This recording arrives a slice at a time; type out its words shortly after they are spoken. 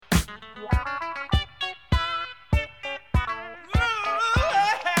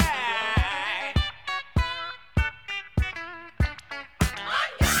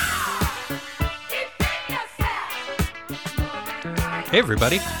Hey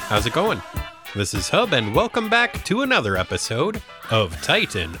everybody, how's it going? This is Hub and welcome back to another episode of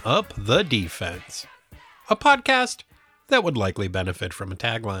Tighten Up the Defense, a podcast that would likely benefit from a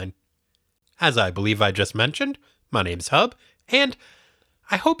tagline. As I believe I just mentioned, my name's Hub, and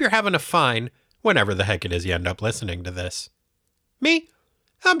I hope you're having a fine whenever the heck it is you end up listening to this. Me?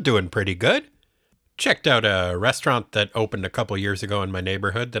 I'm doing pretty good. Checked out a restaurant that opened a couple years ago in my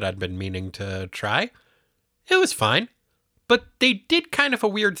neighborhood that I'd been meaning to try. It was fine. But they did kind of a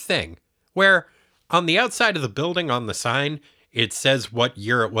weird thing, where on the outside of the building on the sign, it says what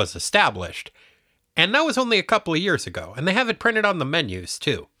year it was established. And that was only a couple of years ago, and they have it printed on the menus,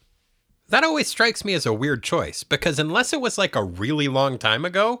 too. That always strikes me as a weird choice, because unless it was like a really long time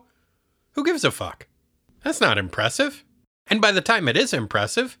ago, who gives a fuck? That's not impressive. And by the time it is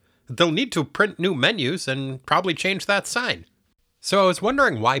impressive, they'll need to print new menus and probably change that sign. So I was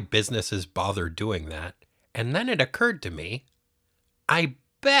wondering why businesses bother doing that. And then it occurred to me, I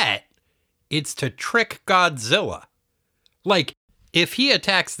bet it's to trick Godzilla. Like, if he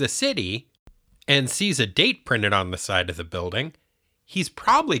attacks the city and sees a date printed on the side of the building, he's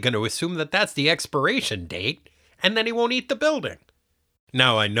probably going to assume that that's the expiration date, and then he won't eat the building.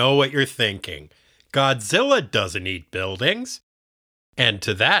 Now, I know what you're thinking. Godzilla doesn't eat buildings. And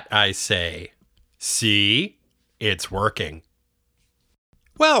to that I say, see, it's working.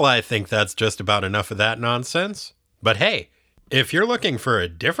 Well, I think that's just about enough of that nonsense. But hey, if you're looking for a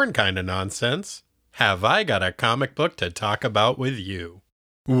different kind of nonsense, have I got a comic book to talk about with you?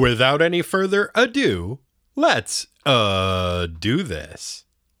 Without any further ado, let's, do this.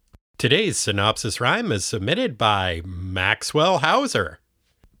 Today's synopsis rhyme is submitted by Maxwell Hauser.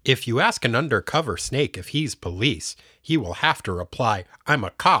 If you ask an undercover snake if he's police, he will have to reply, "I'm a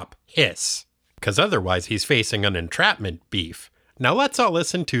cop, hiss." 'Cause otherwise he's facing an entrapment beef. Now let's all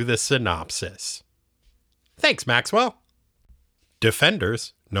listen to the synopsis. Thanks, Maxwell.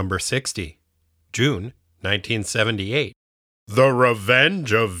 Defenders, number 60. June, 1978. The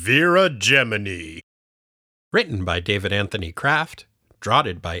Revenge of Vera Gemini. Written by David Anthony Kraft,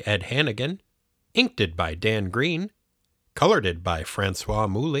 draughted by Ed Hannigan, inked by Dan Green, colored by Francois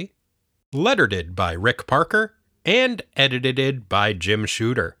Mouly, lettered by Rick Parker, and edited by Jim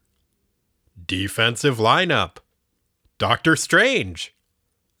Shooter. Defensive lineup: Doctor Strange,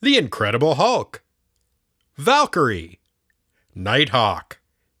 The Incredible Hulk, Valkyrie, Nighthawk,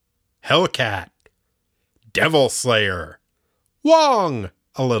 Hellcat, Devil Slayer, Wong,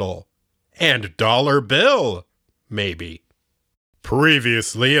 a little, and Dollar Bill, maybe.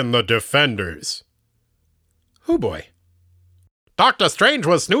 Previously in the Defenders. Oh boy. Dr. Strange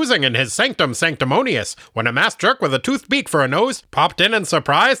was snoozing in his sanctum sanctimonious when a masked jerk with a toothed beak for a nose popped in and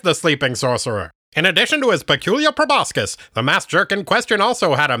surprised the sleeping sorcerer. In addition to his peculiar proboscis, the masked jerk in question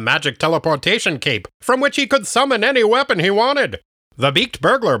also had a magic teleportation cape, from which he could summon any weapon he wanted. The beaked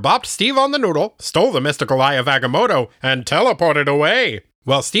burglar bopped Steve on the noodle, stole the mystical eye of Agamotto, and teleported away.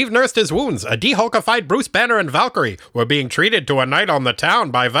 While Steve nursed his wounds, a de-Hulkified Bruce Banner and Valkyrie were being treated to a night on the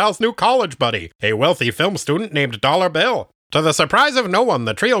town by Val's new college buddy, a wealthy film student named Dollar Bill. To the surprise of no one,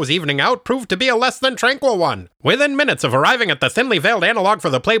 the trio's evening out proved to be a less than tranquil one. Within minutes of arriving at the thinly veiled analog for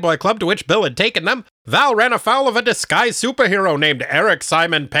the Playboy Club to which Bill had taken them, Val ran afoul of a disguised superhero named Eric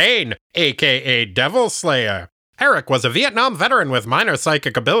Simon Payne, aka Devil Slayer. Eric was a Vietnam veteran with minor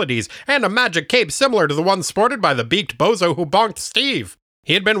psychic abilities and a magic cape similar to the one sported by the beaked bozo who bonked Steve.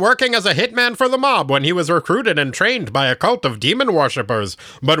 He had been working as a hitman for the mob when he was recruited and trained by a cult of demon worshippers.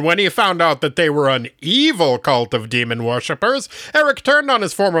 But when he found out that they were an evil cult of demon worshippers, Eric turned on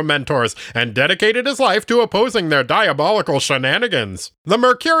his former mentors and dedicated his life to opposing their diabolical shenanigans. The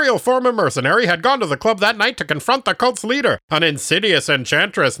mercurial former mercenary had gone to the club that night to confront the cult's leader, an insidious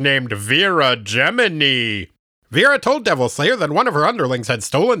enchantress named Vera Gemini. Vera told Devil Slayer that one of her underlings had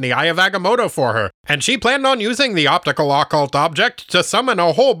stolen the Eye of Agamotto for her, and she planned on using the optical occult object to summon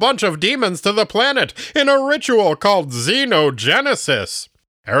a whole bunch of demons to the planet in a ritual called Xenogenesis.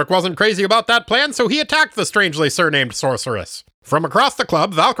 Eric wasn't crazy about that plan, so he attacked the strangely surnamed sorceress. From across the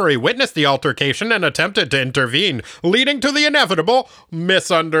club, Valkyrie witnessed the altercation and attempted to intervene, leading to the inevitable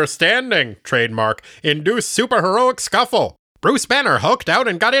misunderstanding, trademark, induced superheroic scuffle. Bruce Banner hulked out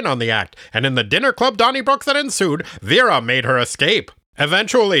and got in on the act, and in the dinner club Donnybrook that ensued, Vera made her escape.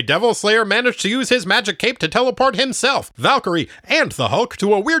 Eventually, Devil Slayer managed to use his magic cape to teleport himself, Valkyrie, and the Hulk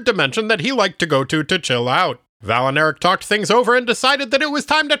to a weird dimension that he liked to go to chill out. Val and Eric talked things over and decided that it was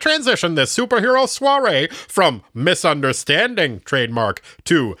time to transition this superhero soiree from misunderstanding, trademark,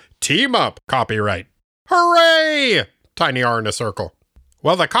 to team up, copyright. Hooray! Tiny R in a circle.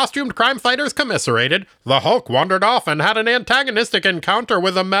 While the costumed crime fighters commiserated, the Hulk wandered off and had an antagonistic encounter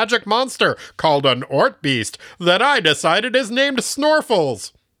with a magic monster called an Ort Beast that I decided is named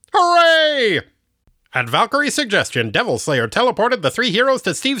Snorfles. Hooray! At Valkyrie's suggestion, Devil Slayer teleported the three heroes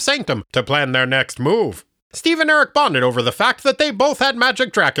to Steve's sanctum to plan their next move. Steve and Eric bonded over the fact that they both had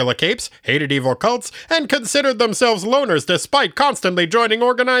magic Dracula capes, hated evil cults, and considered themselves loners despite constantly joining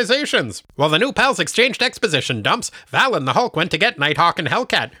organizations. While the new pals exchanged exposition dumps, Val and the Hulk went to get Nighthawk and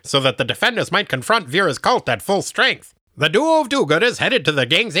Hellcat so that the Defenders might confront Vera's cult at full strength. The duo of do-gooders headed to the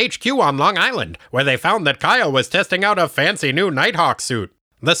gang's HQ on Long Island, where they found that Kyle was testing out a fancy new Nighthawk suit.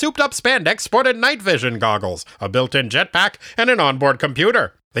 The souped-up spandex sported night vision goggles, a built-in jetpack, and an onboard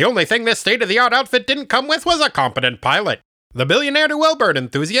computer. The only thing this state-of-the-art outfit didn't come with was a competent pilot. The billionaire duel-bird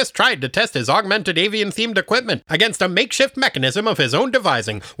enthusiast tried to test his augmented avian-themed equipment against a makeshift mechanism of his own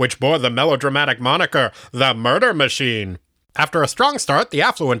devising, which bore the melodramatic moniker, the Murder Machine. After a strong start, the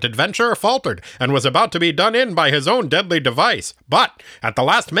affluent adventurer faltered and was about to be done in by his own deadly device. But, at the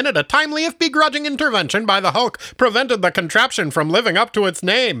last minute, a timely if begrudging intervention by the Hulk prevented the contraption from living up to its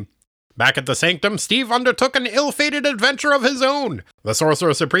name. Back at the Sanctum, Steve undertook an ill-fated adventure of his own. The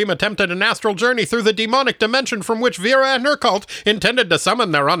Sorcerer Supreme attempted an astral journey through the demonic dimension from which Vera and her cult intended to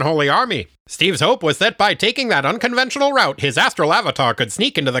summon their unholy army. Steve's hope was that by taking that unconventional route, his astral avatar could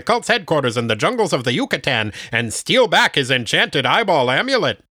sneak into the cult's headquarters in the jungles of the Yucatan and steal back his enchanted eyeball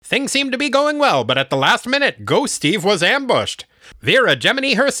amulet. Things seemed to be going well, but at the last minute, Ghost Steve was ambushed. Vera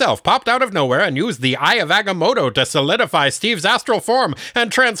Gemini herself popped out of nowhere and used the Eye of Agamotto to solidify Steve's astral form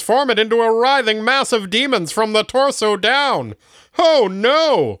and transform it into a writhing mass of demons from the torso down. Oh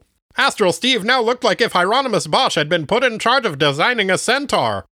no! Astral Steve now looked like if Hieronymus Bosch had been put in charge of designing a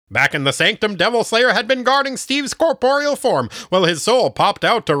centaur. Back in the Sanctum, Devil Slayer had been guarding Steve's corporeal form while his soul popped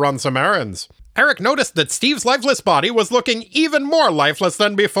out to run some errands. Eric noticed that Steve's lifeless body was looking even more lifeless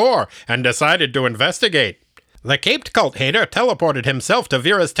than before and decided to investigate. The caped cult hater teleported himself to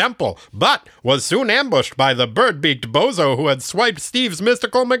Vera's temple, but was soon ambushed by the bird-beaked bozo who had swiped Steve's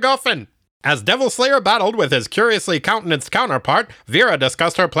mystical MacGuffin. As Devil Slayer battled with his curiously countenanced counterpart, Vera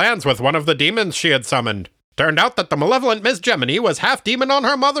discussed her plans with one of the demons she had summoned. Turned out that the malevolent Miss Gemini was half-demon on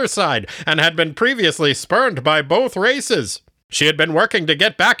her mother's side and had been previously spurned by both races. She had been working to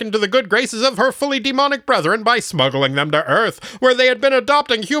get back into the good graces of her fully demonic brethren by smuggling them to Earth, where they had been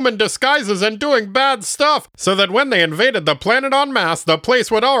adopting human disguises and doing bad stuff, so that when they invaded the planet en masse, the place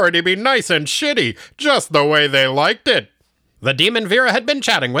would already be nice and shitty, just the way they liked it. The demon Vera had been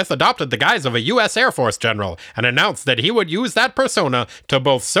chatting with adopted the guise of a U.S. Air Force general and announced that he would use that persona to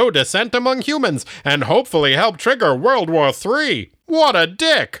both sow dissent among humans and hopefully help trigger World War III. What a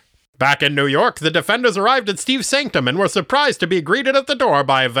dick! Back in New York, the Defenders arrived at Steve's sanctum and were surprised to be greeted at the door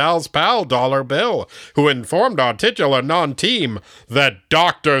by Val's pal, Dollar Bill, who informed our titular non-team that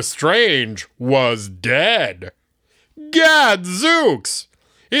Dr. Strange was dead. Gadzooks!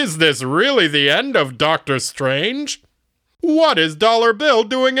 Is this really the end of Dr. Strange? What is Dollar Bill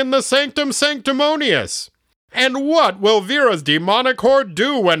doing in the Sanctum Sanctimonious? And what will Vera's demonic horde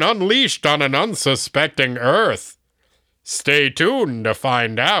do when unleashed on an unsuspecting Earth? Stay tuned to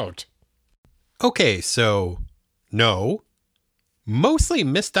find out. Okay, so, no. Mostly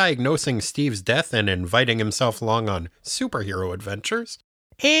misdiagnosing Steve's death and inviting himself along on superhero adventures.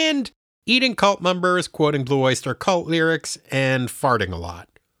 And eating cult members, quoting Blue Oyster Cult lyrics, and farting a lot.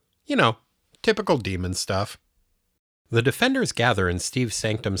 You know, typical demon stuff. The Defenders gather in Steve's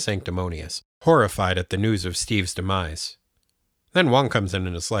Sanctum Sanctimonious, horrified at the news of Steve's demise. Then Wong comes in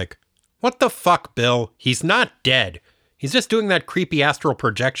and is like, "What the fuck, Bill? He's not dead. He's just doing that creepy astral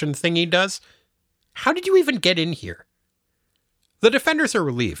projection thing he does. How did you even get in here?" The Defenders are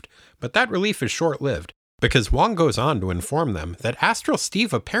relieved, but that relief is short-lived, because Wong goes on to inform them that Astral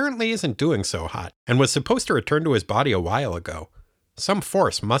Steve apparently isn't doing so hot, and was supposed to return to his body a while ago. Some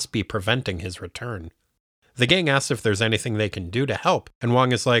force must be preventing his return. The gang asks if there's anything they can do to help, and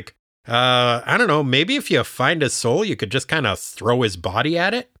Wong is like, I don't know, maybe if you find his soul, you could just kind of throw his body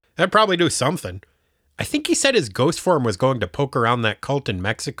at it? That'd probably do something. I think he said his ghost form was going to poke around that cult in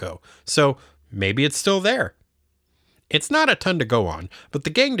Mexico, so maybe it's still there. It's not a ton to go on, but the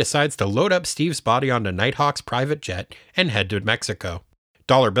gang decides to load up Steve's body onto Nighthawk's private jet and head to Mexico.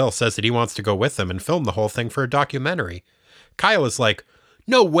 Dollar Bill says that he wants to go with them and film the whole thing for a documentary. Kyle is like,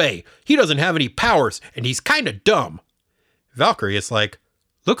 "No way, he doesn't have any powers, and he's kinda dumb." Valkyrie is like,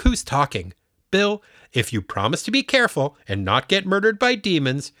 "Look who's talking. Bill, if you promise to be careful and not get murdered by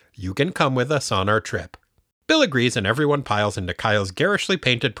demons, you can come with us on our trip." Bill agrees and everyone piles into Kyle's garishly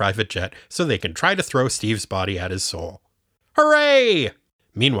painted private jet so they can try to throw Steve's body at his soul. Hooray!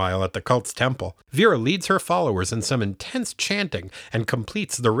 Meanwhile, at the cult's temple, Vera leads her followers in some intense chanting and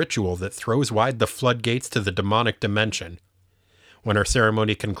completes the ritual that throws wide the floodgates to the demonic dimension. When her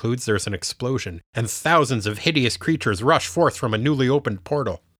ceremony concludes, there's an explosion, and thousands of hideous creatures rush forth from a newly opened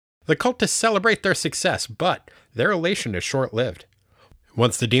portal. The cultists celebrate their success, but their elation is short-lived.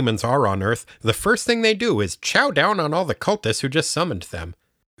 Once the demons are on Earth, the first thing they do is chow down on all the cultists who just summoned them.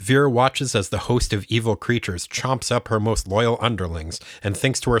 Vera watches as the host of evil creatures chomps up her most loyal underlings and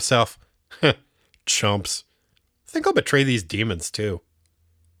thinks to herself, chumps. Think I'll betray these demons too.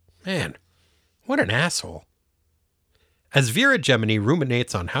 Man, what an asshole. As Vera Gemini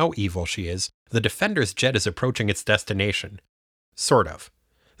ruminates on how evil she is, the Defender's jet is approaching its destination. Sort of.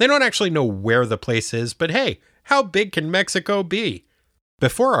 They don't actually know where the place is, but hey, how big can Mexico be?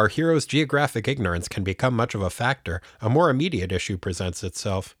 Before our hero's geographic ignorance can become much of a factor, a more immediate issue presents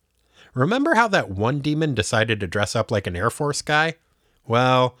itself. Remember how that one demon decided to dress up like an Air Force guy?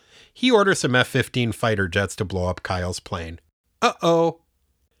 Well, he orders some F-15 fighter jets to blow up Kyle's plane. Uh-oh.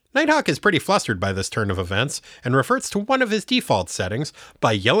 Nighthawk is pretty flustered by this turn of events and reverts to one of his default settings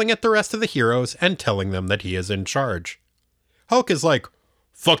by yelling at the rest of the heroes and telling them that he is in charge. Hulk is like,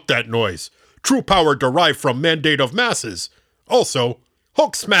 "Fuck that noise. True power derived from mandate of masses. Also,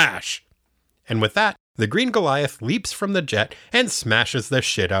 Hulk smash!" And with that, the Green Goliath leaps from the jet and smashes the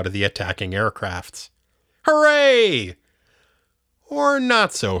shit out of the attacking aircrafts. Hooray! Or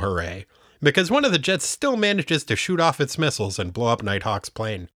not so hooray, because one of the jets still manages to shoot off its missiles and blow up Nighthawk's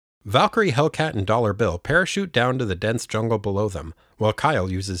plane. Valkyrie, Hellcat, and Dollar Bill parachute down to the dense jungle below them, while Kyle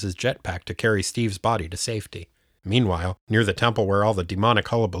uses his jetpack to carry Steve's body to safety. Meanwhile, near the temple where all the demonic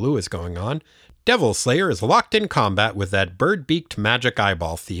hullabaloo is going on, Devil Slayer is locked in combat with that bird-beaked magic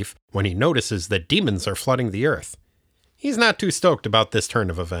eyeball thief when he notices that demons are flooding the earth. He's not too stoked about this turn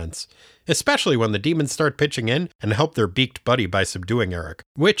of events, especially when the demons start pitching in and help their beaked buddy by subduing Eric,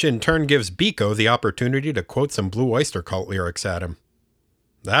 which in turn gives Biko the opportunity to quote some Blue Oyster Cult lyrics at him.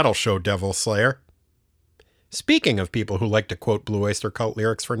 That'll show Devil Slayer. Speaking of people who like to quote Blue Oyster Cult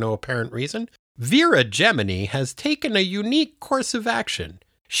lyrics for no apparent reason, Vera Gemini has taken a unique course of action.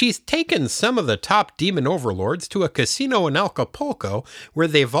 She's taken some of the top demon overlords to a casino in Acapulco where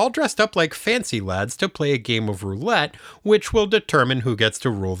they've all dressed up like fancy lads to play a game of roulette, which will determine who gets to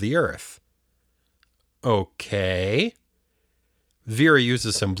rule the earth. Okay. Vera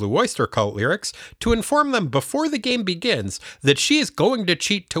uses some Blue Oyster Cult lyrics to inform them before the game begins that she is going to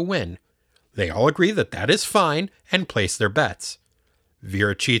cheat to win. They all agree that that is fine and place their bets.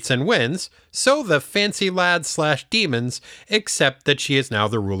 Vera cheats and wins, so the fancy lads/demons accept that she is now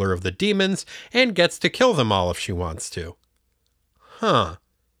the ruler of the demons and gets to kill them all if she wants to. I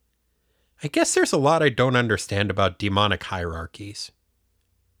guess there's a lot I don't understand about demonic hierarchies.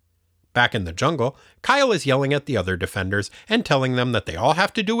 Back in the jungle, Kyle is yelling at the other defenders and telling them that they all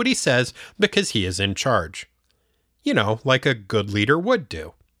have to do what he says because he is in charge. You know, like a good leader would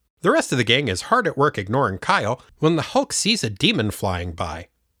do. The rest of the gang is hard at work ignoring Kyle when the Hulk sees a demon flying by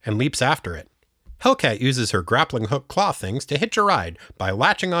and leaps after it. Hellcat uses her grappling hook claw things to hitch a ride by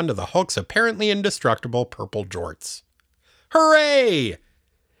latching onto the Hulk's apparently indestructible purple jorts. Hooray!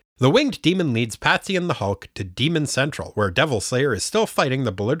 The winged demon leads Patsy and the Hulk to Demon Central, where Devil Slayer is still fighting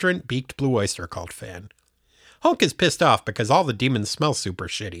the belligerent beaked Blue Oyster Cult fan. Hulk is pissed off because all the demons smell super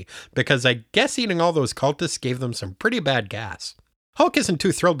shitty, because I guess eating all those cultists gave them some pretty bad gas. Hulk isn't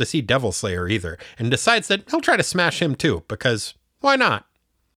too thrilled to see Devil Slayer either, and decides that he'll try to smash him too, because why not?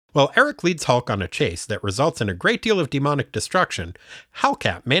 While Eric leads Hulk on a chase that results in a great deal of demonic destruction,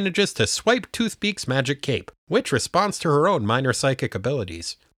 Hellcat manages to swipe Toothbeak's magic cape, which responds to her own minor psychic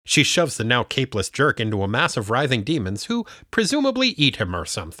abilities. She shoves the now capeless jerk into a mass of writhing demons who presumably eat him or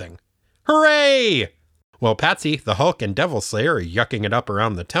something. Hooray! While Patsy, the Hulk, and Devil Slayer are yucking it up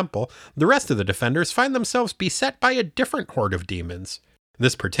around the temple, the rest of the defenders find themselves beset by a different horde of demons.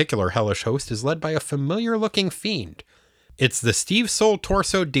 This particular hellish host is led by a familiar-looking fiend. It's the Steve Soul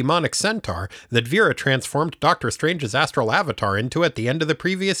torsoed demonic centaur that Vera transformed Doctor Strange's astral avatar into at the end of the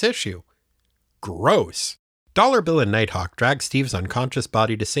previous issue. Gross. Dollar Bill and Nighthawk drag Steve's unconscious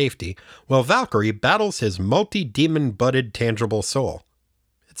body to safety, while Valkyrie battles his multi-demon-budded tangible soul.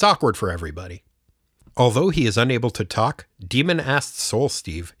 It's awkward for everybody. Although he is unable to talk, demon-assed Soul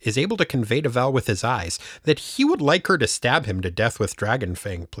Steve is able to convey to Val with his eyes that he would like her to stab him to death with Dragon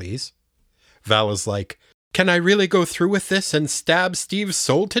Fang, please. Val is like, "Can I really go through with this and stab Steve's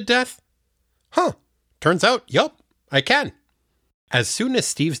soul to death?" Turns out, yup, I can. As soon as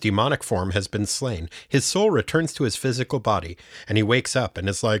Steve's demonic form has been slain, his soul returns to his physical body, and he wakes up and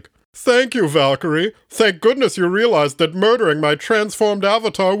is like, "Thank you, Valkyrie. Thank goodness you realized that murdering my transformed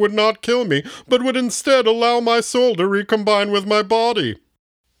avatar would not kill me, but would instead allow my soul to recombine with my body."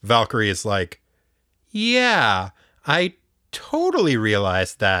 Valkyrie is like, yeah, I totally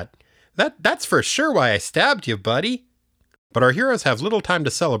realized that. That's for sure why I stabbed you, buddy. But our heroes have little time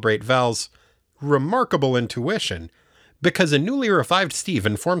to celebrate Val's remarkable intuition, because a newly revived Steve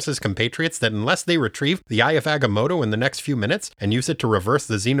informs his compatriots that unless they retrieve the Eye of Agamotto in the next few minutes and use it to reverse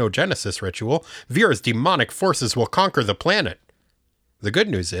the Xenogenesis ritual, Vera's demonic forces will conquer the planet. The good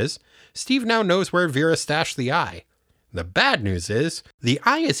news is, Steve now knows where Vera stashed the eye. The bad news is, the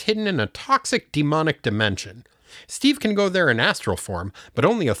eye is hidden in a toxic demonic dimension. Steve can go there in astral form, but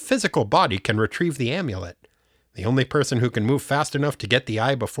only a physical body can retrieve the amulet. The only person who can move fast enough to get the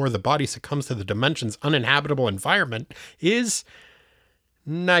eye before the body succumbs to the dimension's uninhabitable environment is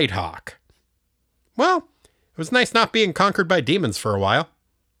Nighthawk. Well, it was nice not being conquered by demons for a while.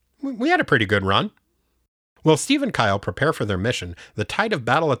 We had a pretty good run. While Steve and Kyle prepare for their mission, the tide of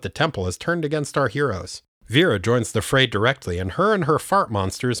battle at the temple has turned against our heroes. Vera joins the fray directly, and her fart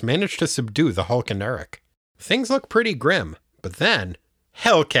monsters manage to subdue the Hulk and Eric. Things look pretty grim, but then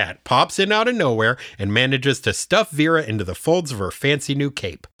Hellcat pops in out of nowhere and manages to stuff Vera into the folds of her fancy new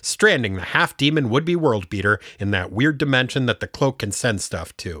cape, stranding the half-demon would-be world beater in that weird dimension that the cloak can send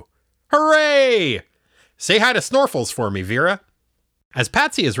stuff to. Hooray! Say hi to Snorfles for me, Vera. As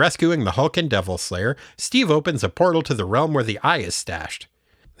Patsy is rescuing the Hulk and Devil Slayer, Steve opens a portal to the realm where the eye is stashed.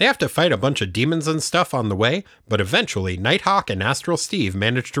 They have to fight a bunch of demons and stuff on the way, but eventually Nighthawk and Astral Steve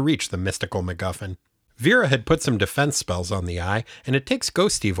manage to reach the mystical MacGuffin. Vera had put some defense spells on the eye, and it takes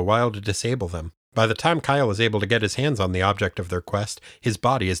Ghost Steve a while to disable them. By the time Kyle is able to get his hands on the object of their quest, his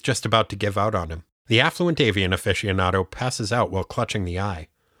body is just about to give out on him. The affluent avian aficionado passes out while clutching the eye.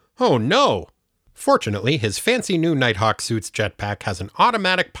 Oh no! Fortunately, his fancy new Nighthawk suit's jetpack has an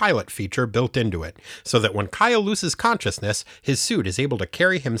automatic pilot feature built into it, so that when Kyle loses consciousness, his suit is able to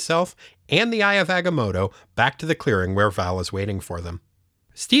carry himself and the Eye of Agamotto back to the clearing where Val is waiting for them.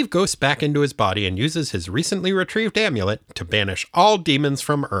 Steve goes back into his body and uses his recently retrieved amulet to banish all demons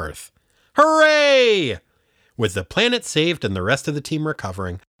from Earth. Hooray! With the planet saved and the rest of the team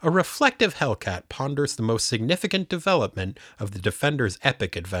recovering, a reflective Hellcat ponders the most significant development of the Defender's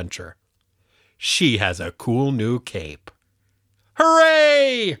epic adventure. She has a cool new cape.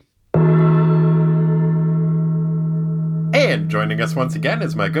 Hooray! And joining us once again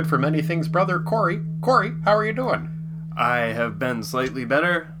is my good for many things brother, Corey. Corey, how are you doing? I have been slightly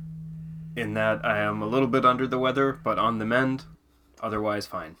better, in that I am a little bit under the weather, but on the mend, otherwise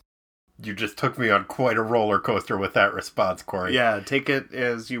fine. You just took me on quite a roller coaster with that response, Corey. Yeah, take it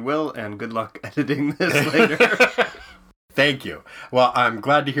as you will, and good luck editing this later. Thank you. Well, I'm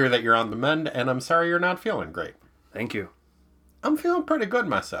glad to hear that you're on the mend, and I'm sorry you're not feeling great. Thank you. I'm feeling pretty good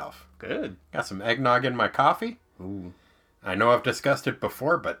myself. Good. Got some eggnog in my coffee. Ooh. I know I've discussed it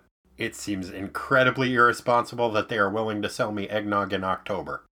before, but it seems incredibly irresponsible that they are willing to sell me eggnog in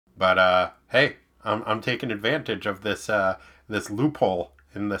October. But, hey, I'm taking advantage of this loophole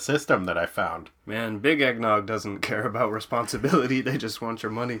in the system that I found. Man, Big Eggnog doesn't care about responsibility. They just want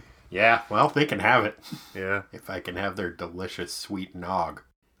your money. Yeah, well, they can have it. Yeah. If I can have their delicious sweet nog.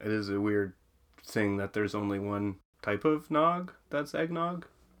 It is a weird thing that there's only one type of nog that's eggnog.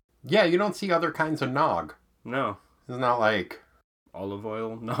 Yeah, you don't see other kinds of nog. No. It's not like olive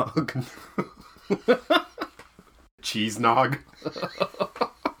oil nog. Cheese nog.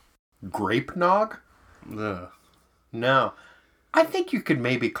 Grape nog? Ugh. No. I think you could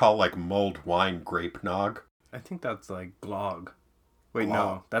maybe call like mulled wine grape nog. I think that's like glog. Wait, Glog.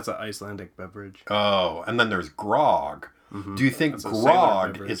 no. That's an Icelandic beverage. Oh, and then there's grog. Mm-hmm. Do you think That's a sailor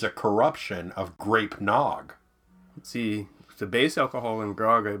grog beverage. is a corruption of grape nog? See, the base alcohol in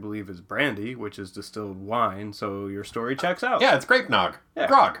grog, I believe, is brandy, which is distilled wine, so your story checks out. Yeah, it's grape nog. Yeah,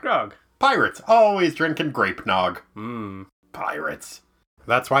 Grog. Grog. Pirates, always drinking grape nog. Mmm. Pirates.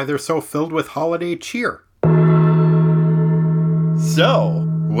 That's why they're so filled with holiday cheer. So,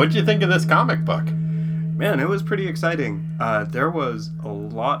 what'd you think of this comic book? Man, it was pretty exciting. There was a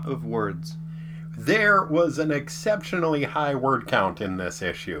lot of words. There was an exceptionally high word count in this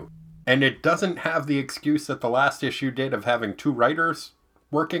issue. And it doesn't have the excuse that the last issue did of having two writers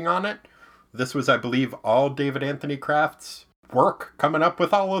working on it. This was, I believe, all David Anthony Kraft's work coming up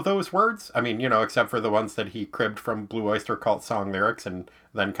with all of those words. I mean, you know, except for the ones that he cribbed from Blue Oyster Cult song lyrics and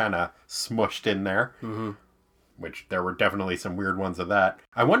then kind of smushed in there. Mm-hmm. Which there were definitely some weird ones of that.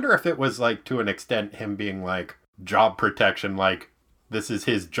 I wonder if it was like to an extent him being like job protection, like this is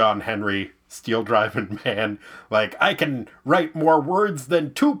his John Henry steel driving man. Like, I can write more words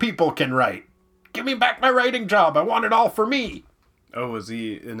than two people can write. Give me back my writing job. I want it all for me. Oh, was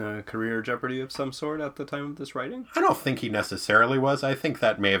he in a career jeopardy of some sort at the time of this writing? I don't think he necessarily was. I think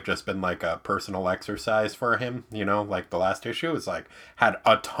that may have just been like a personal exercise for him, you know, like the last issue is like had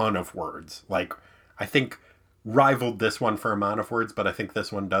a ton of words. Like I think rivaled this one for amount of words, but I think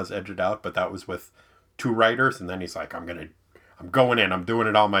this one does edge it out, but that was with 2 writers and then he's like I'm going in, I'm doing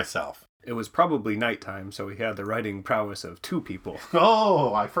it all myself. It was probably nighttime, so he had the writing prowess of 2 people.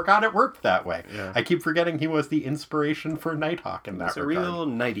 Oh, I forgot it worked that way. Yeah. I keep forgetting he was the inspiration for Nighthawk in that regard. It's a real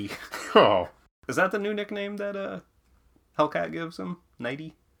nighty. Oh. Is that the new nickname that Hellcat gives him?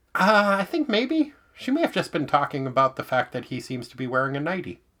 Nighty? I think maybe. She may have just been talking about the fact that he seems to be wearing a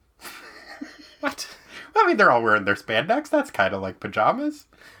nightie. What? Well, I mean, they're all wearing their spandex. That's kind of like pajamas.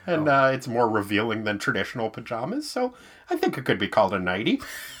 And it's more revealing than traditional pajamas. So I think it could be called a nightie.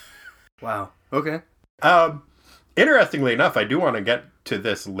 Wow. Okay. Interestingly enough, I do want to get to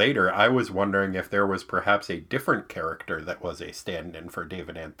this later. I was wondering if there was perhaps a different character that was a stand-in for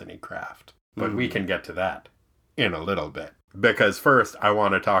David Anthony Kraft. But we can get to that in a little bit. Because first, I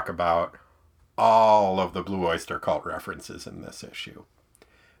want to talk about all of the Blue Oyster Cult references in this issue.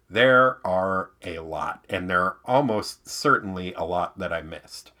 There are a lot, and there are almost certainly a lot that I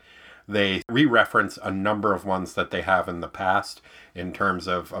missed. They re-reference a number of ones that they have in the past in terms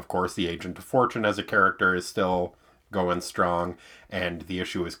of course, the Agent of Fortune as a character is still going strong, and the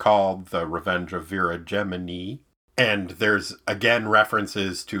issue is called The Revenge of Vera Gemini. And there's, again,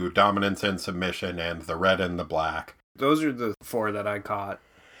 references to Dominance and Submission and The Red and the Black. Those are the 4 that I caught,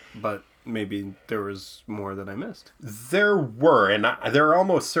 but maybe there was more that I missed. There were, and there are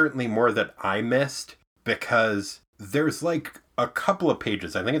almost certainly more that I missed, because there's like a couple of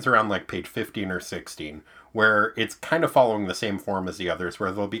pages, I think it's around like page 15 or 16, where it's kind of following the same form as the others,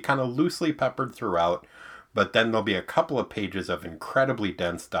 where they'll be kind of loosely peppered throughout, but then there'll be a couple of pages of incredibly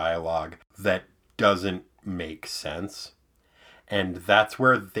dense dialogue that doesn't make sense. And that's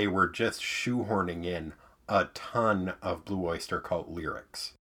where they were just shoehorning in a ton of Blue Oyster Cult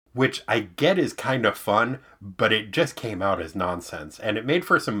lyrics, which I get is kind of fun, but it just came out as nonsense. And it made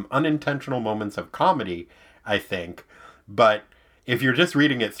for some unintentional moments of comedy, I think. But if you're just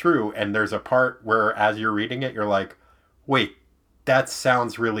reading it through and there's a part where as you're reading it, you're like, wait, that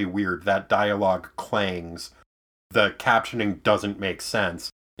sounds really weird. That dialogue clangs. The captioning doesn't make sense.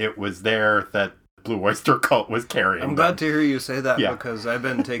 It was there that Blue Oyster Cult was carrying. I'm glad to hear you say that, because I've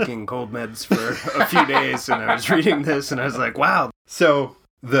been taking cold meds for a few days and I was reading this and I was like, wow. So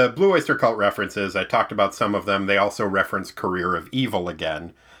the Blue Oyster Cult references, I talked about some of them. They also reference Career of Evil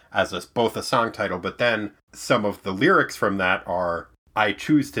again as both a song title, but then some of the lyrics from that are, I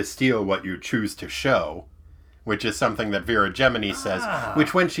choose to steal what you choose to show, which is something that Vera Gemini says,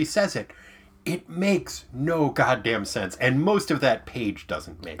 which when she says it, it makes no goddamn sense. And most of that page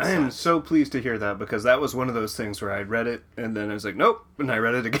doesn't make sense. I am so pleased to hear that, because that was one of those things where I'd read it and then I was like, nope. And I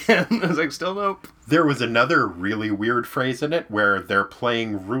read it again. I was like, still nope. There was another really weird phrase in it where they're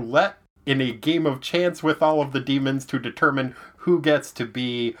playing roulette in a game of chance with all of the demons to determine who gets to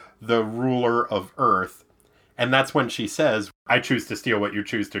be the ruler of Earth. And that's when she says, I choose to steal what you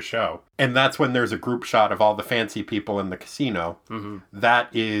choose to show. And that's when there's a group shot of all the fancy people in the casino. Mm-hmm. That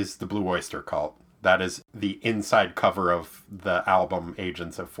is the Blue Oyster Cult. That is the inside cover of the album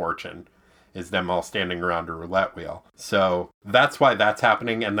Agents of Fortune, is them all standing around a roulette wheel. So that's why that's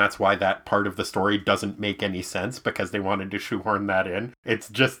happening, and that's why that part of the story doesn't make any sense, because they wanted to shoehorn that in. It's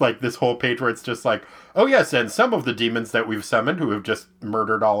just like this whole page where it's just like, oh yes, and some of the demons that we've summoned who have just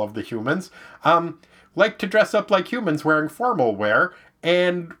murdered all of the humans, like to dress up like humans wearing formal wear,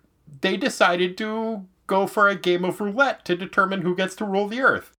 and they decided to go for a game of roulette to determine who gets to rule the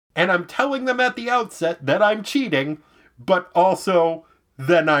earth. And I'm telling them at the outset that I'm cheating, but also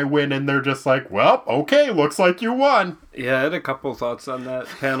then I win, and they're just like, well, okay, looks like you won. Yeah, I had a couple thoughts on that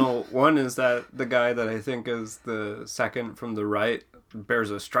panel. One is that the guy that I think is the second from the right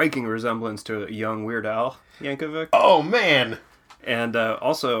bears a striking resemblance to a young Weird Al Yankovic. Oh, man. And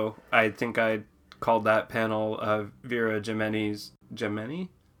also, I think I called that panel Vera Gemini's... Gemini?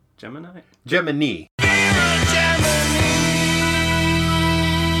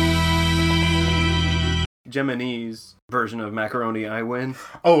 Gemini's version of Macaroni I Win.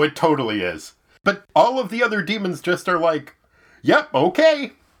 Oh, it totally is. But all of the other demons just are like, yep,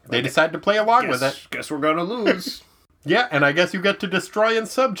 okay. They decide to play along with it. Guess we're gonna lose. Yeah, and I guess you get to destroy and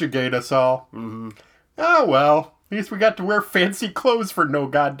subjugate us all. Mm-hmm. Oh, well. At least we got to wear fancy clothes for no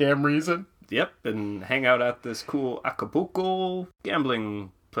goddamn reason. Yep, and hang out at this cool Acapulco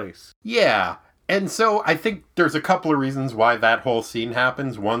gambling place. Yeah, and so I think there's a couple of reasons why that whole scene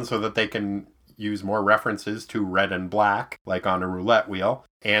happens. One, so that they can use more references to Red and Black, like on a roulette wheel,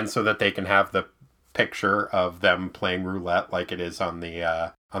 and so that they can have the picture of them playing roulette like it is on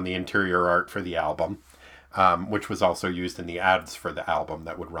the interior art for the album, which was also used in the ads for the album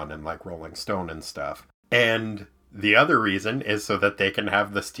that would run in like Rolling Stone and stuff. And the other reason is so that they can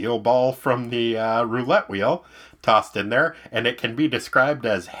have the steel ball from the roulette wheel tossed in there, and it can be described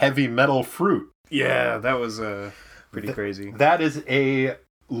as heavy metal fruit. Yeah, that was pretty crazy. That is a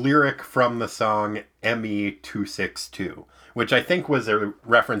lyric from the song ME262, which I think was a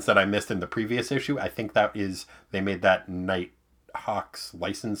reference that I missed in the previous issue. I think they made that Nighthawk's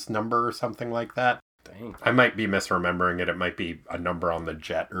license number or something like that. Dang. I might be misremembering it. It might be a number on the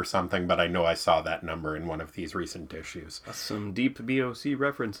jet or something, but I know I saw that number in one of these recent issues. That's some deep BOC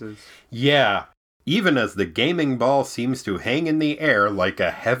references. Yeah. Even as the gaming ball seems to hang in the air like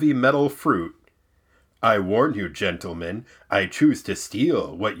a heavy metal fruit, I warn you, gentlemen, I choose to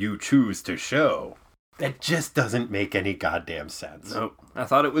steal what you choose to show. That just doesn't make any goddamn sense. Nope. I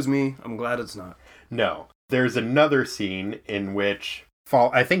thought it was me. I'm glad it's not. No. There's another scene in which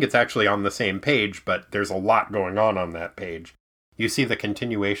I think it's actually on the same page, but there's a lot going on that page. You see the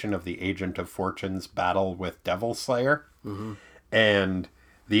continuation of the Agent of Fortune's battle with Devil Slayer. Mm-hmm. And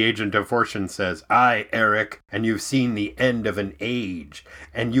the Agent of Fortune says, "Aye, Eric, and you've seen the end of an age,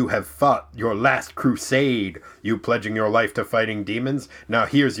 and you have fought your last crusade, you pledging your life to fighting demons. Now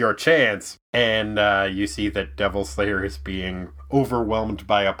here's your chance." And you see that Devil Slayer is being overwhelmed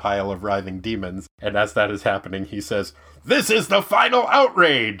by a pile of writhing demons. And as that is happening, he says, "This is the final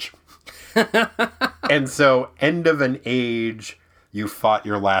outrage!" And so, end of an age, you fought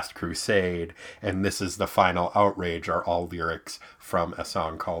your last crusade, and this is the final outrage are all lyrics from a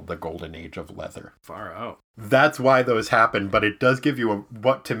song called The Golden Age of Leather. Far out. That's why those happen, but it does give you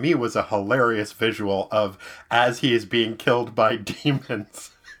what to me was a hilarious visual of as he is being killed by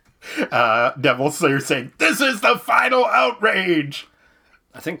demons. Devil Slayer saying, "This is the final outrage!"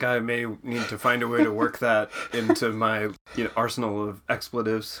 I think I may need to find a way to work that into my arsenal of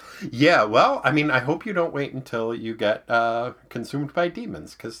expletives. Yeah, well, I mean, I hope you don't wait until you get consumed by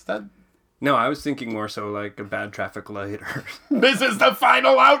demons, because that... No, I was thinking more so like a bad traffic light or... This is the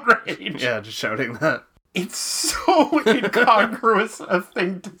final outrage! Yeah, just shouting that. It's so incongruous a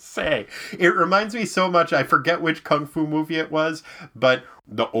thing to say. It reminds me so much, I forget which kung fu movie it was, but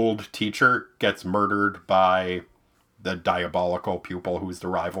the old teacher gets murdered by the diabolical pupil who's the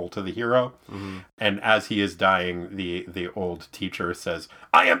rival to the hero. Mm-hmm. And as he is dying, the old teacher says,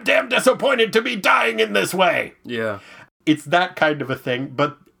 "I am damn disappointed to be dying in this way." Yeah. It's that kind of a thing,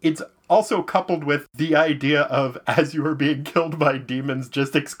 but it's also coupled with the idea of, as you are being killed by demons,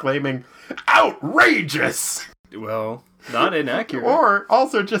 just exclaiming, "Outrageous!" Well, not inaccurate. Or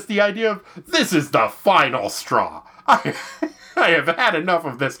also just the idea of, "This is the final straw. I have had enough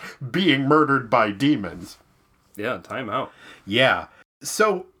of this being murdered by demons." Yeah, time out. Yeah.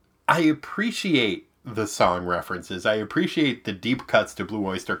 So I appreciate the song references. I appreciate the deep cuts to Blue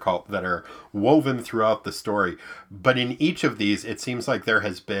Oyster Cult that are woven throughout the story. But in each of these, it seems like there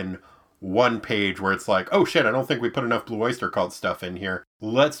has been one page where it's like, "Oh shit, I don't think we put enough Blue Oyster Cult stuff in here.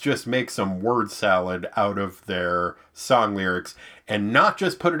 Let's just make some word salad out of their song lyrics." And not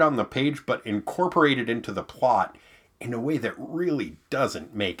just put it on the page, but incorporate it into the plot in a way that really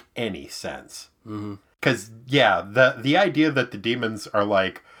doesn't make any sense. Mm-hmm. Because, yeah, the idea that the demons are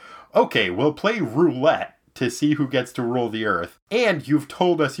like, "Okay, we'll play roulette to see who gets to rule the earth. And you've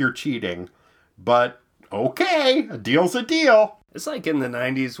told us you're cheating. But, okay, a deal's a deal." It's like in the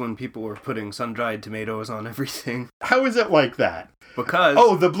 90s when people were putting sun-dried tomatoes on everything. How is it like that? Because...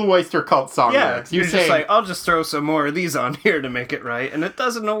 Oh, the Blue Oyster Cult song lyrics. You're just like, I'll just throw some more of these on here to make it right. And it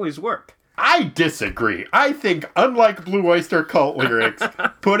doesn't always work. I disagree. I think, unlike Blue Oyster Cult lyrics,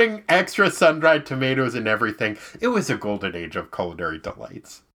 putting extra sun-dried tomatoes in everything, it was a golden age of culinary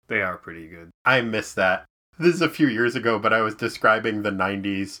delights. They are pretty good. I miss that. This is a few years ago, but I was describing the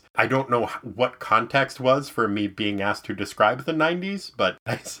 90s. I don't know what context was for me being asked to describe the 90s, but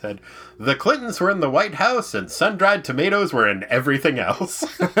I said, "The Clintons were in the White House and sun-dried tomatoes were in everything else."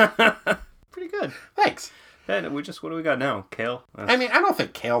 Pretty good. Thanks. And what do we got now? Kale? I mean, I don't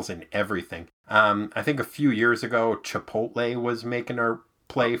think kale's in everything. I think a few years ago, Chipotle was making a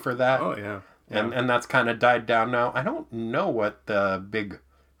play for that. Oh, yeah. And that's kind of died down now. I don't know what the big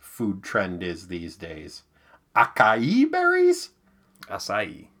food trend is these days. Acai berries?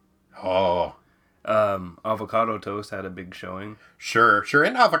 Acai. Oh. Avocado toast had a big showing. Sure.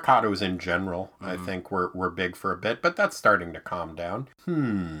 And avocados in general, I think, were big for a bit, but that's starting to calm down.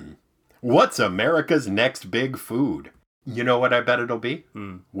 What's America's next big food? You know what I bet it'll be?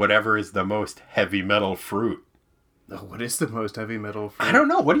 Whatever is the most heavy metal fruit. What is the most heavy metal fruit? I don't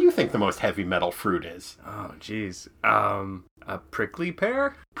know. What do you think the most heavy metal fruit is? Oh, jeez. A prickly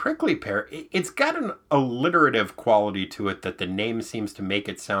pear? Prickly pear. It's got an alliterative quality to it that the name seems to make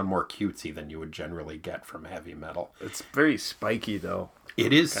it sound more cutesy than you would generally get from heavy metal. It's very spiky, though.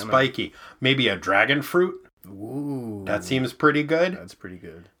 It is spiky. Maybe a dragon fruit? Ooh. That seems pretty good. That's pretty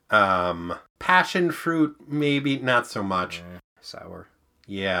good. Passion fruit, maybe not so much. Sour.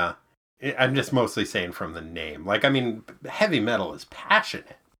 Yeah. I'm just mostly saying from the name. Like, I mean, heavy metal is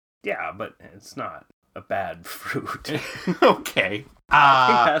passionate. Yeah, but it's not a bad fruit. Okay. I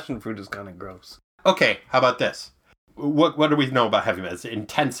think passion fruit is kind of gross. Okay, how about this? What do we know about heavy metal? It's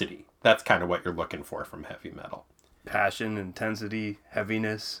intensity. That's kind of what you're looking for from heavy metal. Passion, intensity,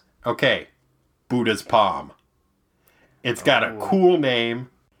 heaviness. Okay, Buddha's Palm. It's got a cool name,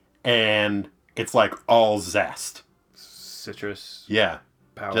 and it's like all zest. Citrus. Yeah.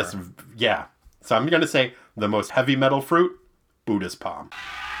 Power. So I'm going to say the most heavy metal fruit, Buddha's Palm.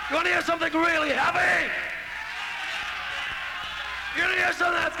 You want to hear something really heavy? You want to hear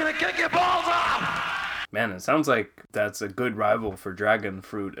something that's going to kick your balls off? Man, it sounds like that's a good rival for dragon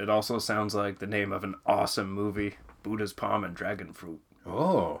fruit. It also sounds like the name of an awesome movie, Buddha's Palm and Dragon Fruit.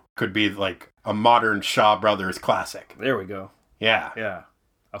 Oh, could be like a modern Shaw Brothers classic. There we go. Yeah. Yeah,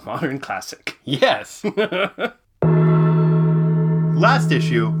 a modern classic. Yes. Last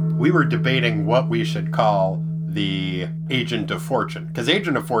issue, we were debating what we should call the Agent of Fortune. Because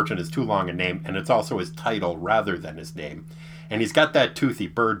Agent of Fortune is too long a name, and it's also his title rather than his name. And he's got that toothy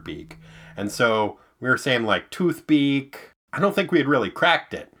bird beak. And so we were saying, like, Toothbeak. I don't think we had really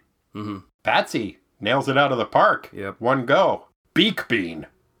cracked it. Mm-hmm. Patsy nails it out of the park. Yep. One go. Beak Bean.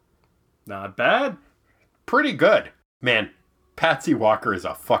 Not bad. Pretty good. Man, Patsy Walker is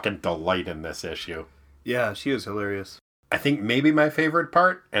a fucking delight in this issue. Yeah, she is hilarious. I think maybe my favorite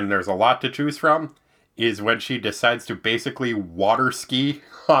part, and there's a lot to choose from, is when she decides to basically water ski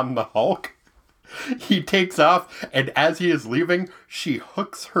on the Hulk. He takes off, and as he is leaving, she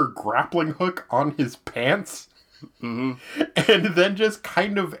hooks her grappling hook on his pants. Mm-hmm. And then just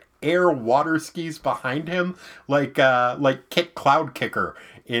kind of air water skis behind him like Kit Cloud Kicker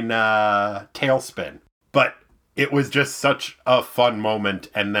in Tailspin. But it was just such a fun moment,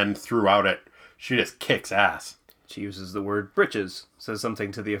 and then throughout it, she just kicks ass. She uses the word britches. Says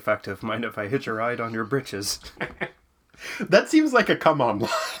something to the effect of, mind if I hitch a ride on your britches? That seems like a come-on line.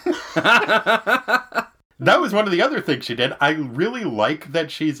 That was one of the other things she did. I really like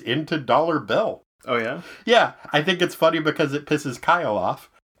that she's into Dollar Bill. Oh, yeah? Yeah, I think it's funny because it pisses Kyle off.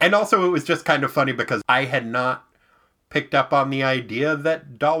 And also it was just kind of funny because I had not picked up on the idea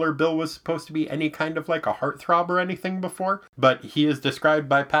that Dollar Bill was supposed to be any kind of like a heartthrob or anything before. But he is described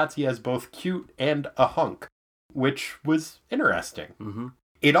by Patsy as both cute and a hunk, which was interesting. Mm-hmm.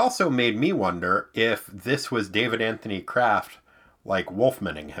 It also made me wonder if this was David Anthony Kraft, like,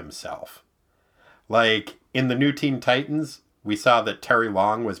 Wolfmaning himself. Like, in the New Teen Titans, we saw that Terry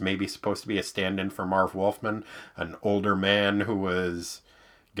Long was maybe supposed to be a stand-in for Marv Wolfman, an older man who was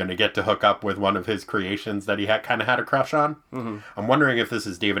going to get to hook up with one of his creations that he kind of had a crush on. Mm-hmm. I'm wondering if this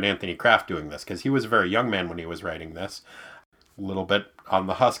is David Anthony Kraft doing this, because he was a very young man when he was writing this. A little bit on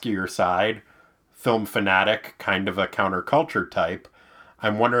the huskier side, film fanatic, kind of a counterculture type.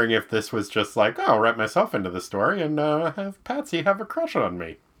 I'm wondering if this was just like, oh, I'll write myself into the story and have Patsy have a crush on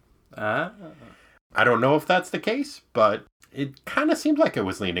me. I don't know if that's the case, but it kind of seemed like it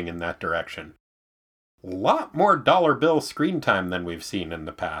was leaning in that direction. A lot more Dollar Bill screen time than we've seen in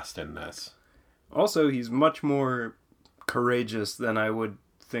the past in this. Also, he's much more courageous than I would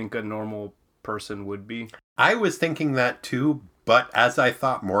think a normal person would be. I was thinking that too, but as I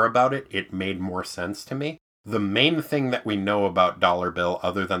thought more about it, it made more sense to me. The main thing that we know about Dollar Bill,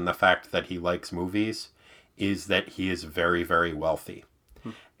 other than the fact that he likes movies, is that he is very, very wealthy.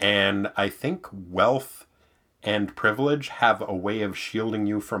 And I think wealth and privilege have a way of shielding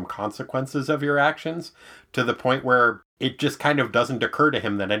you from consequences of your actions, to the point where it just kind of doesn't occur to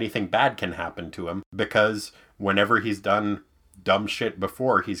him that anything bad can happen to him, because whenever he's done dumb shit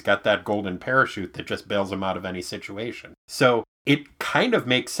before, he's got that golden parachute that just bails him out of any situation. So it kind of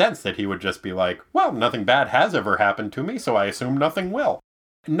makes sense that he would just be like, well, nothing bad has ever happened to me, so I assume nothing will.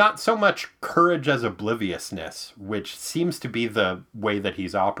 Not so much courage as obliviousness, which seems to be the way that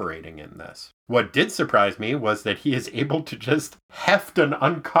he's operating in this. What did surprise me was that he is able to just heft an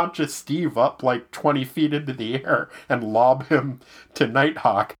unconscious Steve up like 20 feet into the air and lob him to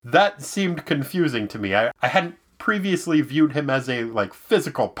Nighthawk. That seemed confusing to me. I hadn't previously viewed him as a like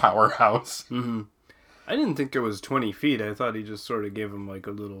physical powerhouse. Mm-hmm. I didn't think it was 20 feet. I thought he just sort of gave him like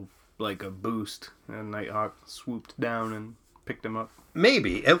a little, like a boost. And Nighthawk swooped down and picked him up.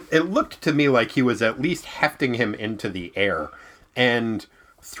 Maybe. It looked to me like he was at least hefting him into the air. And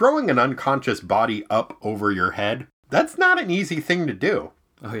throwing an unconscious body up over your head, that's not an easy thing to do.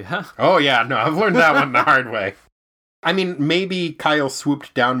 Oh, yeah? Oh, yeah. No, I've learned that one the hard way. I mean, maybe Kyle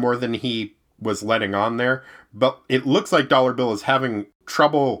swooped down more than he was letting on there, but it looks like Dollar Bill is having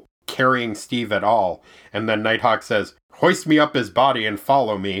trouble carrying Steve at all. And then Nighthawk says, "Hoist me up his body and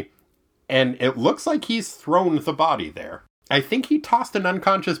follow me." And it looks like he's thrown the body there. I think he tossed an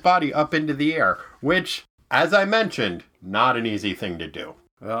unconscious body up into the air, which, as I mentioned, not an easy thing to do.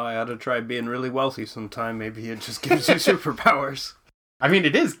 Well, I ought to try being really wealthy sometime. Maybe it just gives you superpowers. I mean,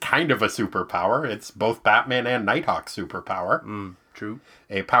 it is kind of a superpower. It's both Batman and Nighthawk's superpower. True.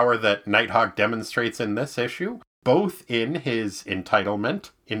 A power that Nighthawk demonstrates in this issue, both in his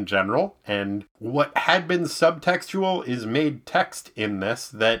entitlement in general, and what had been subtextual is made text in this,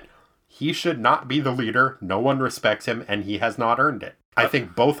 that he should not be the leader, no one respects him, and he has not earned it. I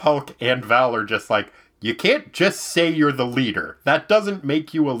think both Hulk and Val are just like, you can't just say you're the leader. That doesn't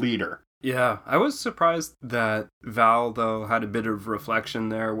make you a leader. Yeah, I was surprised that Val, though, had a bit of reflection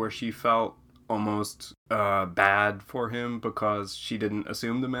there where she felt almost bad for him because she didn't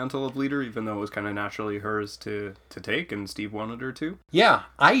assume the mantle of leader, even though it was kind of naturally hers to take, and Steve wanted her to. Yeah,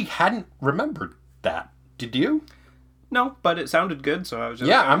 I hadn't remembered that. Did you? No, but it sounded good, so I was just...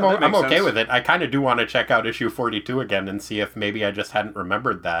 Yeah, I'm okay sense. with it. I kind of do want to check out issue 42 again and see if maybe I just hadn't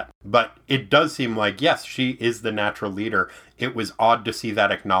remembered that. But it does seem like, yes, she is the natural leader. It was odd to see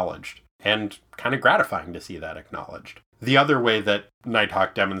that acknowledged, and kind of gratifying to see that acknowledged. The other way that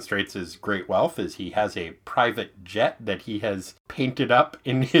Nighthawk demonstrates his great wealth is he has a private jet that he has painted up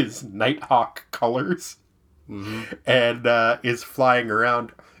in his Nighthawk colors and is flying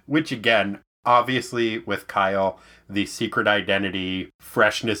around, which again, obviously with Kyle, the secret identity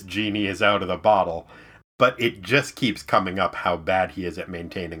freshness genie is out of the bottle, but it just keeps coming up how bad he is at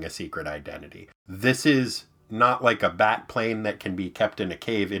maintaining a secret identity. This is not like a bat plane that can be kept in a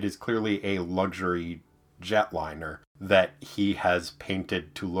cave. It is clearly a luxury jetliner that he has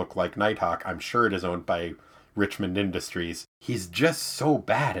painted to look like Nighthawk. I'm sure it is owned by Richmond Industries. He's just so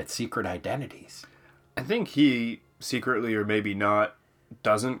bad at secret identities. I think he secretly, or maybe not,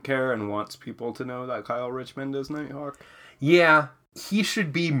 doesn't care and wants people to know that Kyle Richmond is Nighthawk. Yeah, he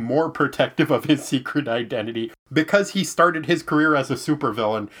should be more protective of his secret identity because he started his career as a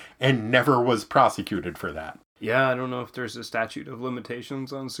supervillain and never was prosecuted for that. Yeah, I don't know if there's a statute of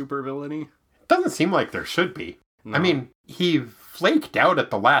limitations on supervillainy. Doesn't seem like there should be. No. I mean, he flaked out at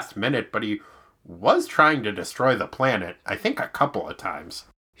the last minute, but he was trying to destroy the planet, I think a couple of times.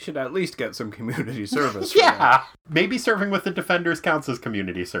 He should at least get some community service. Yeah, maybe serving with the Defenders counts as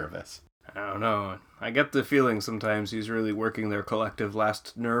community service. I don't know. I get the feeling sometimes he's really working their collective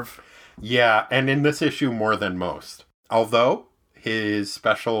last nerve. Yeah, and in this issue more than most. Although, his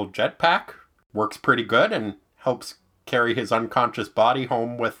special jetpack works pretty good and helps carry his unconscious body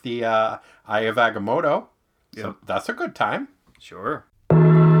home with the Eye of Agamotto. So Yep. that's a good time. Sure.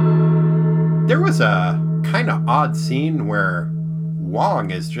 There was a kind of odd scene where Wong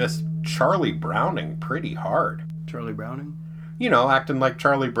is just Charlie Browning pretty hard. Charlie Browning? You know, acting like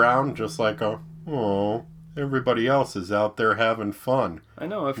Charlie Brown, just like everybody else is out there having fun. I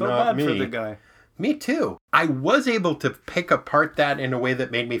know, I felt Not bad for me. the guy. Me too. I was able to pick apart that in a way that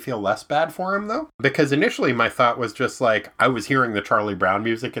made me feel less bad for him, though. Because initially my thought was just like, I was hearing the Charlie Brown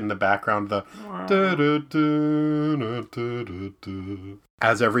music in the background, the da-da-da-da-da-da-da.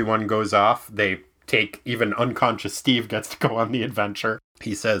 As everyone goes off, they take, even unconscious Steve gets to go on the adventure.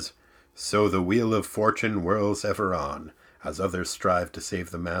 He says, "So the wheel of fortune whirls ever on, as others strive to save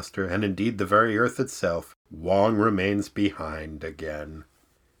the master, and indeed the very earth itself. Wong remains behind again.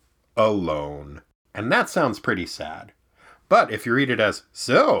 Alone." And that sounds pretty sad. But if you read it as,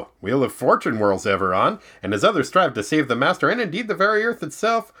 "So, wheel of fortune whirls ever on, and as others strive to save the master, and indeed the very earth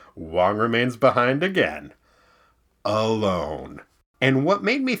itself, Wong remains behind again. Alone." And what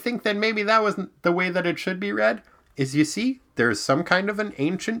made me think that maybe that wasn't the way that it should be read is, you see, there's some kind of an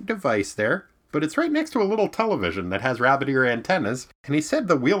ancient device there, but it's right next to a little television that has rabbit ear antennas, and he said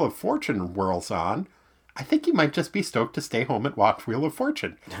the Wheel of Fortune whirls on. I think he might just be stoked to stay home and watch Wheel of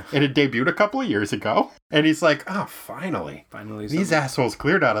Fortune. It had debuted a couple of years ago, and he's like, oh, finally. These assholes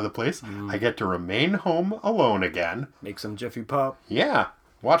cleared out of the place. I get to remain home alone again. Make some Jiffy Pop. Yeah,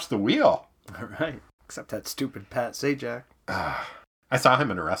 watch the wheel. All right. Except that stupid Pat Sajak. I saw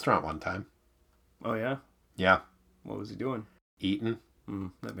him in a restaurant one time. Oh, yeah? Yeah. What was he doing? Eating.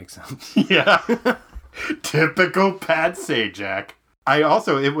 That makes sense. Yeah. Typical Pat Sajak.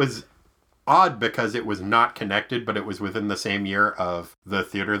 It was odd because it was not connected, but it was within the same year of the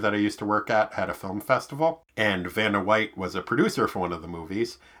theater that I used to work at had a film festival. And Vanna White was a producer for one of the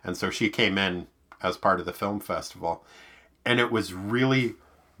movies. And so she came in as part of the film festival. And it was really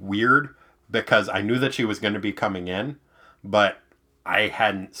weird because I knew that she was going to be coming in, but I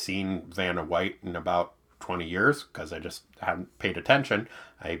hadn't seen Vanna White in about 20 years because I just hadn't paid attention.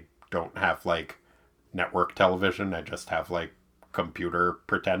 I don't have like network television. I just have like computer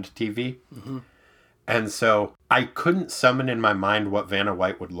pretend TV. Mm-hmm. And so I couldn't summon in my mind what Vanna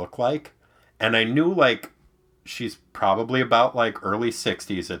White would look like. And I knew like she's probably about like early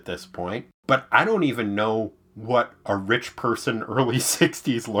 60s at this point, but I don't even know what a rich person early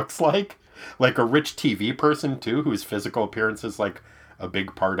 60s looks like a rich TV person too, whose physical appearance is like a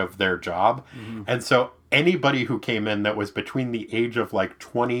big part of their job. Mm-hmm. And so anybody who came in that was between the age of like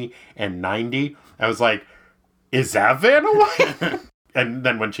 20 and 90, I was like, is that Vanna White? And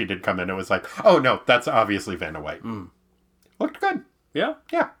then when she did come in, it was like, oh no, that's obviously Vanna White. Looked good. Yeah?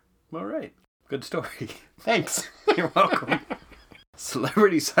 Yeah. All right. Good story. Thanks. You're welcome.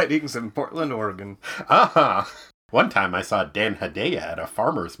 Celebrity sightings in Portland, Oregon. One time I saw Dan Hedaya at a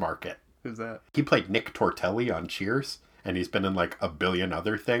farmer's market. Who's that? He played Nick Tortelli on Cheers, and he's been in like a billion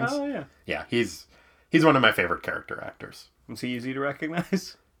other things. Oh, yeah. Yeah, he's one of my favorite character actors. Was he easy to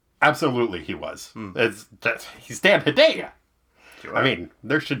recognize? Absolutely, he was. He's Dan Hedaya. Sure. I mean,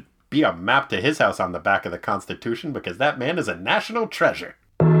 there should be a map to his house on the back of the Constitution because that man is a national treasure.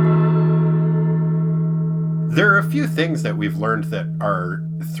 There are a few things that we've learned that are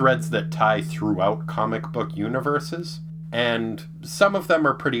threads that tie throughout comic book universes, and some of them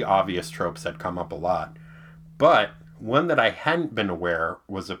are pretty obvious tropes that come up a lot. But one that I hadn't been aware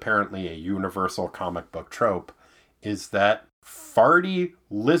was apparently a universal comic book trope is that farty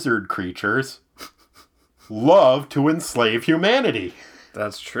lizard creatures love to enslave humanity.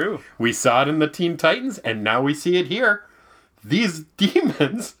 That's true. We saw it in the Teen Titans, and now we see it here. These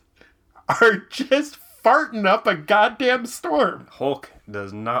demons are just farting up a goddamn storm. Hulk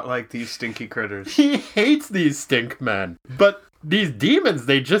does not like these stinky critters. He hates these stink men. But these demons,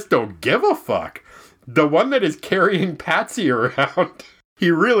 they just don't give a fuck. The one that is carrying Patsy around, he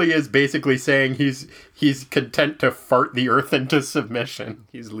really is basically saying he's content to fart the earth into submission.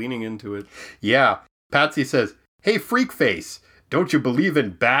 He's leaning into it. Yeah. Patsy says, "Hey, freak face, don't you believe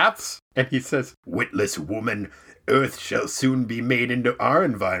in baths?" And he says, "Witless woman, Earth shall soon be made into our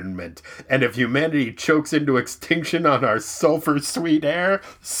environment, and if humanity chokes into extinction on our sulfur-sweet air,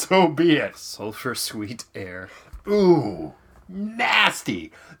 so be it." Sulfur-sweet air. Ooh,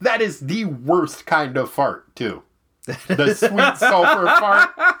 nasty. That is the worst kind of fart, too. The sweet sulfur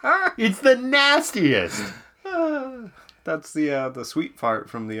fart. It's the nastiest. That's the sweet fart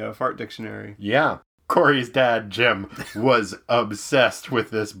from the fart dictionary. Yeah. Corey's dad, Jim, was obsessed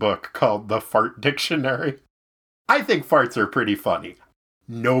with this book called The Fart Dictionary. I think farts are pretty funny.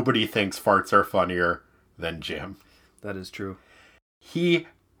 Nobody thinks farts are funnier than Jim. That is true. He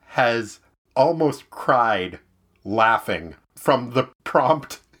has almost cried laughing from the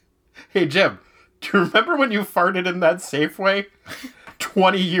prompt. Hey, Jim, do you remember when you farted in that Safeway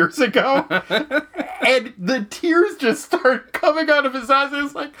 20 years ago? And the tears just start coming out of his eyes.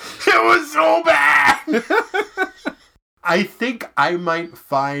 It's like, it was so bad. I think I might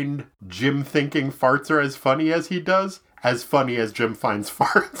find Jim thinking farts are as funny as he does, as funny as Jim finds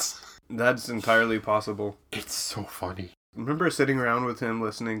farts. That's entirely possible. It's so funny. I remember sitting around with him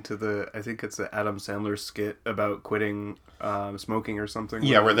listening to I think it's the Adam Sandler skit about quitting smoking or something.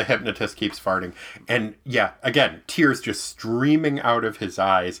 Yeah, where the hypnotist keeps farting. And yeah, again, tears just streaming out of his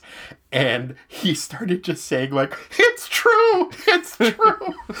eyes. And he started just saying like, it's true! It's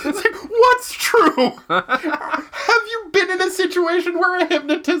true! It's like, what's true? Have you been in a situation where a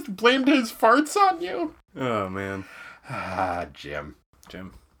hypnotist blamed his farts on you? Oh, man. Jim.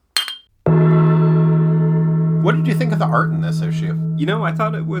 Jim. What did you think of the art in this issue? You know, I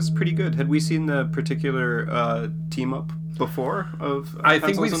thought it was pretty good. Had we seen the particular team-up before of I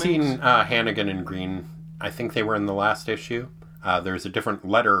think we've seen Hannigan and Green. I think they were in the last issue. There's a different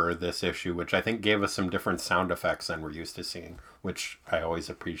letterer this issue, which I think gave us some different sound effects than we're used to seeing, which I always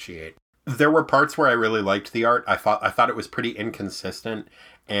appreciate. There were parts where I really liked the art. I thought it was pretty inconsistent,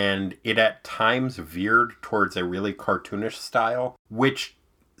 and it at times veered towards a really cartoonish style, which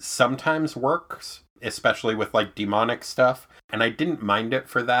sometimes works, especially with like demonic stuff. And I didn't mind it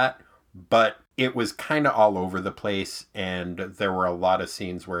for that, but it was kind of all over the place, and there were a lot of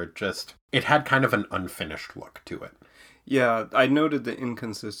scenes where it had kind of an unfinished look to it. Yeah, I noted the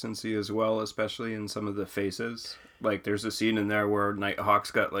inconsistency as well, especially in some of the faces. Like, there's a scene in there where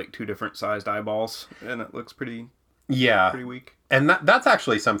Nighthawk's got, like, 2 different sized eyeballs, and it looks pretty Yeah. Pretty weak. And that's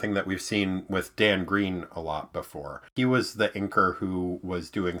actually something that we've seen with Dan Green a lot before. He was the inker who was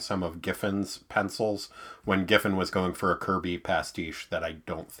doing some of Giffen's pencils when Giffen was going for a Kirby pastiche that I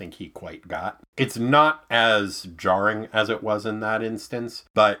don't think he quite got. It's not as jarring as it was in that instance,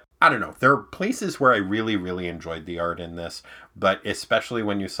 but I don't know. There are places where I really, really enjoyed the art in this, but especially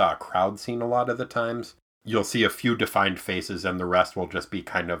when you saw a crowd scene a lot of the times, you'll see a few defined faces and the rest will just be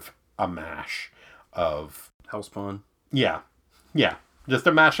kind of a mash of... Hellspawn. Yeah. Yeah, just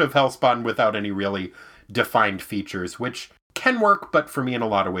a mash of Hellspawn without any really defined features, which can work, but for me in a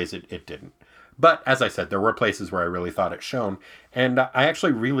lot of ways it didn't. But as I said, there were places where I really thought it shone, and I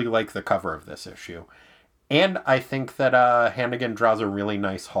actually really like the cover of this issue. And I think that Hannigan draws a really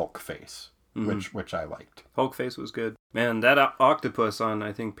nice Hulk face, which I liked. Hulk face was good. Man, that octopus on,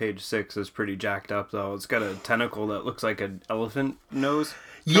 I think, page 6 is pretty jacked up, though. It's got a tentacle that looks like an elephant nose.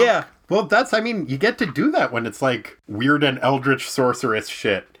 Yeah, well, you get to do that when it's like weird and eldritch sorceress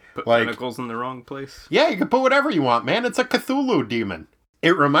shit. Put like, tentacles in the wrong place. Yeah, you can put whatever you want, man. It's a Cthulhu demon.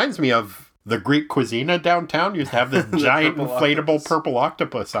 It reminds me of the Greek Cuisina downtown. Used to have this giant inflatable purple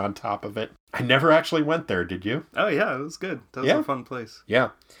octopus on top of it. I never actually went there, did you? Oh, yeah, it was good. That was a fun place. Yeah.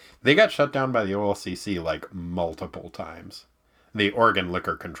 They got shut down by the OLCC like multiple times. The Oregon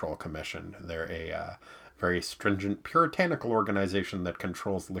Liquor Control Commission. They're a very stringent puritanical organization that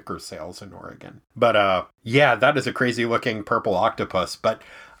controls liquor sales in Oregon. But yeah, that is a crazy looking purple octopus, but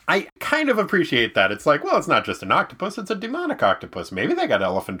I kind of appreciate that. It's like, well, it's not just an octopus, it's a demonic octopus. Maybe they got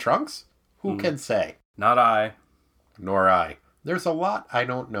elephant trunks. Who can say? Not I. Nor I. There's a lot I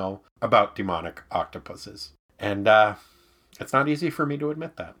don't know about demonic octopuses. And it's not easy for me to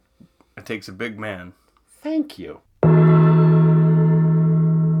admit that. It takes a big man. Thank you.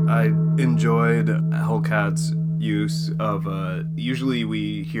 I enjoyed Hellcat's use of, usually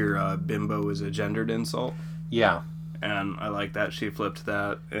we hear bimbo is a gendered insult. Yeah. And I like that she flipped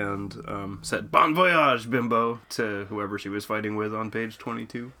that and said, Bon voyage, bimbo, to whoever she was fighting with on page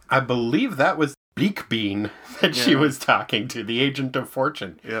 22. I believe that was Beakbean that she was talking to, the agent of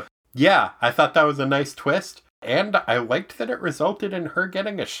fortune. Yep. Yeah, I thought that was a nice twist. And I liked that it resulted in her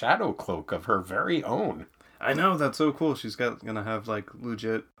getting a shadow cloak of her very own. I know, that's so cool. She's gonna have, like,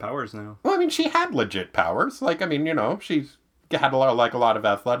 legit powers now. Well, I mean, she had legit powers. Like, I mean, you know, she's had a lot of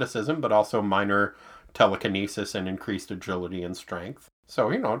athleticism, but also minor telekinesis and increased agility and strength. So,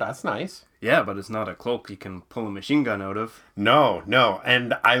 you know, that's nice. Yeah, but it's not a cloak you can pull a machine gun out of. No.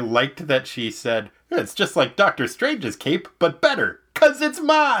 And I liked that she said, it's just like Doctor Strange's cape, but better, 'cause it's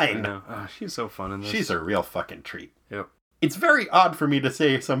mine! I know. Oh, she's so fun in this. She's a real fucking treat. Yep. It's very odd for me to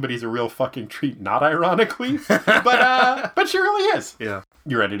say somebody's a real fucking treat, not ironically, but she really is. Yeah.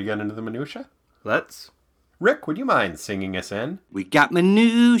 You ready to get into the minutia? Let's. Rick, would you mind singing us in? We got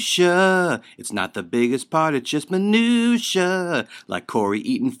minutia. It's not the biggest part, it's just minutia. Like Corey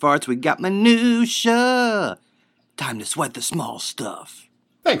eating farts, we got minutia. Time to sweat the small stuff.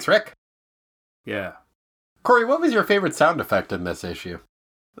 Thanks, Rick. Yeah. Corey, what was your favorite sound effect in this issue?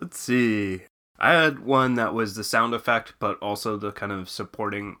 Let's see. I had one that was the sound effect, but also the kind of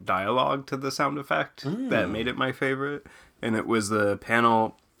supporting dialogue to the sound effect that made it my favorite. And it was the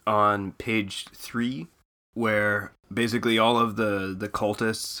panel on page 3, where basically all of the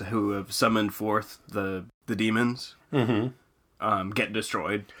cultists who have summoned forth the demons get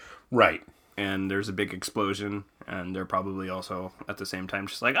destroyed. Right. And there's a big explosion, and they're probably also at the same time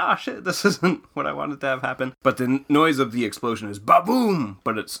just like, shit, this isn't what I wanted to have happen. But the noise of the explosion is ba-boom,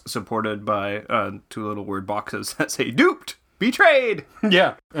 but it's supported by 2 little word boxes that say duped, betrayed.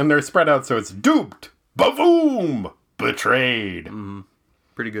 Yeah, and they're spread out so it's duped, bavoom, betrayed. Mm-hmm.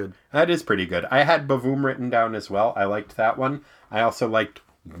 Pretty good. That is pretty good. I had bavoom written down as well. I liked that one. I also liked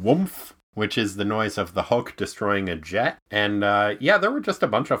woomph, which is the noise of the Hulk destroying a jet. And yeah, there were just a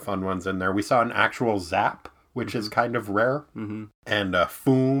bunch of fun ones in there. We saw an actual zap, which is kind of rare. Mm-hmm. And a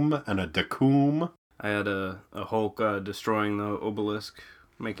foom and a dacoom. I had a Hulk destroying the obelisk,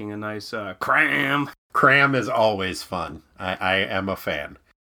 making a nice cram. Cram is always fun. I am a fan.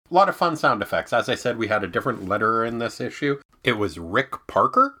 A lot of fun sound effects. As I said, we had a different letterer in this issue. It was Rick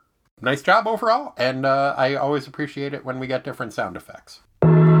Parker. Nice job overall. And I always appreciate it when we get different sound effects.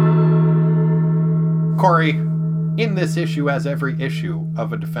 Corey, in this issue, as every issue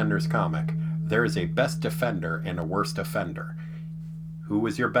of a Defenders comic, there is a best defender and a worst offender. Who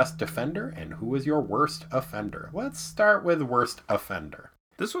was your best defender and who was your worst offender? Let's start with worst offender.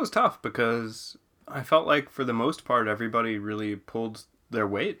 This was tough because I felt like for the most part everybody really pulled their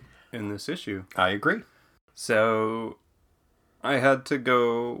weight in this issue. I agree. So I had to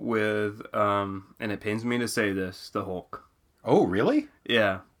go with, and it pains me to say this, the Hulk. Oh, really?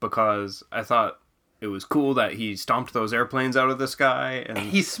 Yeah, because I thought It was cool that he stomped those airplanes out of the sky, and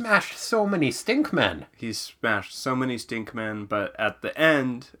He smashed so many Stinkmen. he smashed so many Stinkmen, but at the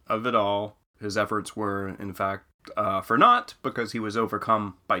end of it all, his efforts were, in fact, for naught, because he was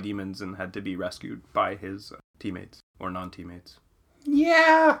overcome by demons and had to be rescued by his teammates, or non-teammates.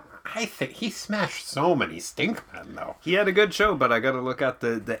 Yeah, I think he smashed so many Stinkmen, though. He had a good show, but I gotta look at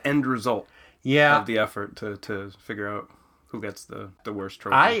the end result Yeah. of the effort to figure out who gets the worst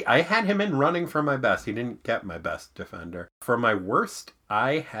trophy. I had him in running for my best. He didn't get my best defender. For my worst,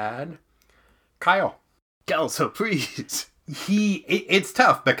 I had Kyle. Kelso, please. It's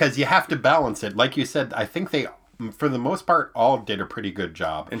tough because you have to balance it. Like you said, I think they, for the most part, all did a pretty good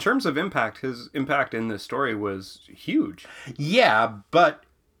job. In terms of impact, his impact in this story was huge. Yeah, but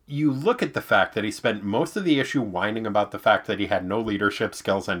you look at the fact that he spent most of the issue whining about the fact that he had no leadership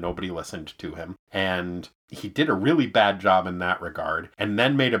skills and nobody listened to him. And he did a really bad job in that regard. And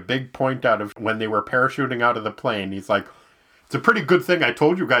then made a big point out of when they were parachuting out of the plane. He's like, it's a pretty good thing I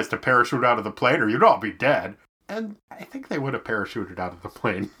told you guys to parachute out of the plane or you'd all be dead. And I think they would have parachuted out of the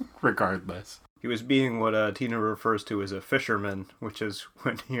plane regardless. He was being what Tina refers to as a fisherman, which is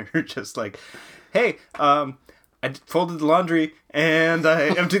when you're just like, hey, I folded the laundry and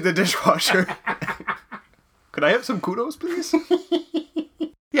I emptied the dishwasher. Could I have some kudos, please?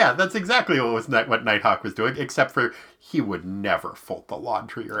 Yeah, that's exactly what Nighthawk was doing, except for he would never fold the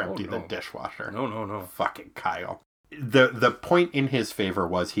laundry or empty the dishwasher. No. Fucking Kyle. The point in his favor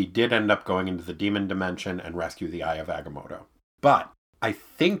was he did end up going into the demon dimension and rescue the Eye of Agamotto. But I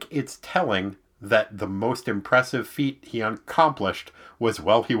think it's telling that the most impressive feat he accomplished was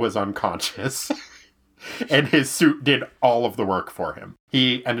while he was unconscious. And his suit did all of the work for him.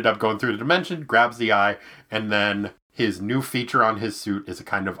 He ended up going through the dimension, grabs the eye, and then his new feature on his suit is a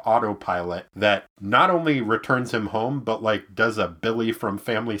kind of autopilot that not only returns him home, but like does a Billy from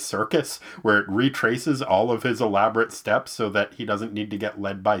Family Circus where it retraces all of his elaborate steps so that he doesn't need to get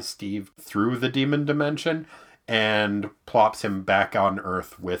led by Steve through the demon dimension, and plops him back on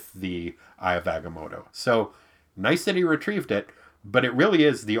Earth with the Eye of Agamotto. So nice that he retrieved it, but it really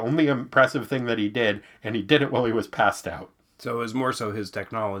is the only impressive thing that he did, and he did it while he was passed out. So it was more so his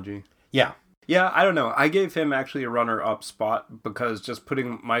technology. Yeah. Yeah, I don't know. I gave him actually a runner-up spot because just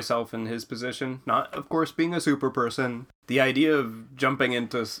putting myself in his position, not, of course, being a super person, the idea of jumping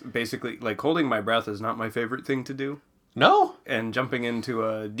into basically, like, holding my breath is not my favorite thing to do. No? And jumping into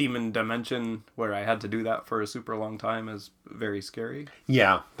a demon dimension where I had to do that for a super long time is very scary.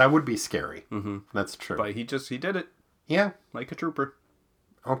 Yeah, that would be scary. Mm-hmm. That's true. But he did it. Yeah. Like a trooper.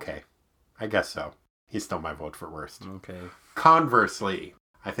 Okay. I guess so. He's still my vote for worst. Okay. Conversely,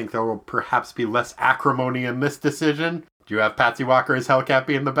 I think there will perhaps be less acrimony in this decision. Do you have Patsy Walker as Hellcat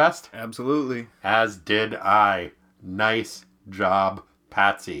being the best? Absolutely. As did I. Nice job,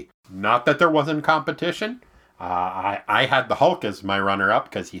 Patsy. Not that there wasn't competition. I had the Hulk as my runner-up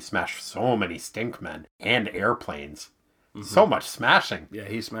because he smashed so many Stinkmen and airplanes. Mm-hmm. So much smashing. Yeah,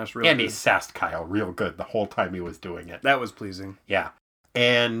 he smashed real good. And good. He sassed Kyle real good the whole time he was doing it. That was pleasing. Yeah.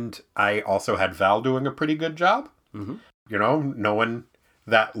 And I also had Val doing a pretty good job. Mm-hmm. You know, knowing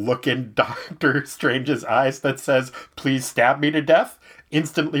that look in Doctor Strange's eyes that says, please stab me to death.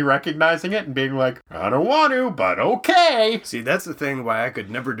 Instantly recognizing it and being like, I don't want to, but okay. See, that's the thing why I could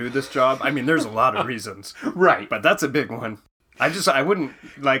never do this job. I mean, there's a lot of reasons. Right. But that's a big one. I wouldn't,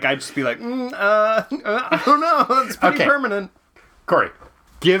 like, I'd just be like, I don't know. It's pretty permanent. Corey,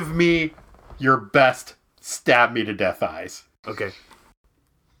 give me your best stab me to death eyes. Okay. You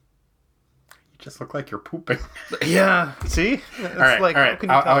just look like you're pooping. Yeah. See? All right.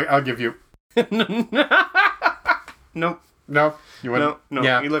 I'll give you. Nope. No, you wouldn't. No.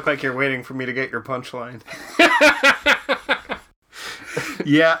 Yeah. You look like you're waiting for me to get your punchline.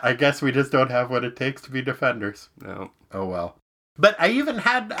 Yeah, I guess we just don't have what it takes to be defenders. No. Oh well. But I even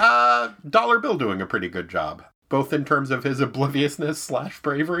had Dollar Bill doing a pretty good job, both in terms of his obliviousness /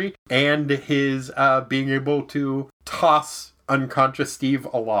 bravery and his being able to toss unconscious Steve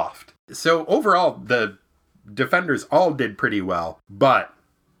aloft. So overall, the defenders all did pretty well, but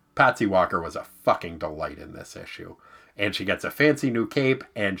Patsy Walker was a fucking delight in this issue. And she gets a fancy new cape,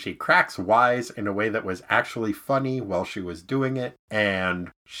 and she cracks wise in a way that was actually funny while she was doing it. And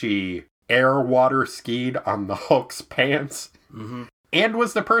she water skied on the Hulk's pants. Mm-hmm. And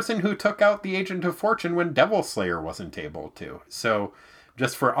was the person who took out the Agent of Fortune when Devil Slayer wasn't able to. So,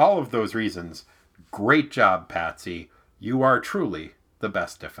 just for all of those reasons, great job, Patsy. You are truly the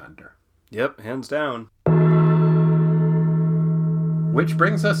best defender. Yep, hands down. Which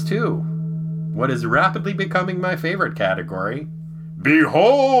brings us to what is rapidly becoming my favorite category.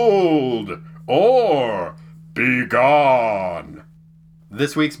 Behold! Or be gone!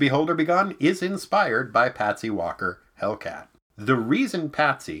 This week's Beholder Begone is inspired by Patsy Walker, Hellcat. The reason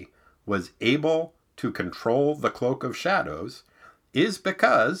Patsy was able to control the Cloak of Shadows is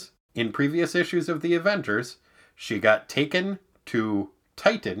because, in previous issues of the Avengers, she got taken to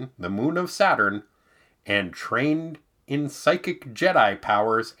Titan, the moon of Saturn, and trained in psychic Jedi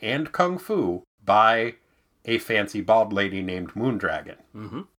powers and kung fu by a fancy bald lady named Moondragon.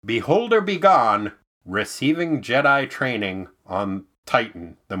 Mm-hmm. Beholder Begone, receiving Jedi training on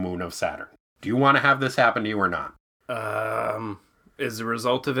Titan, the moon of Saturn. Do you want to have this happen to you or not? Is the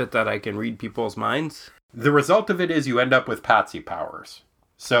result of it that I can read people's minds? The result of it is you end up with Patsy powers.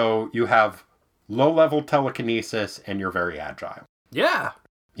 So you have low-level telekinesis and you're very agile. Yeah.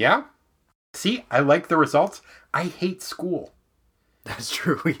 Yeah? See, I like the results. I hate school. That's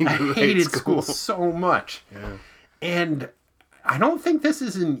true. I hated school so much. Yeah. And I don't think this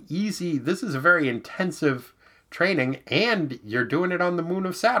is this is a very intensive training, and you're doing it on the moon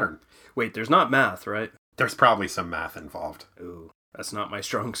of Saturn. Wait, there's not math, right? There's probably some math involved. Ooh, that's not my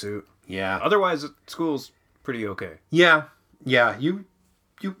strong suit. Yeah. Otherwise, school's pretty okay. Yeah. You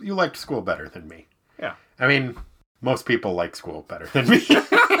liked school better than me. Yeah. I mean, most people like school better than me.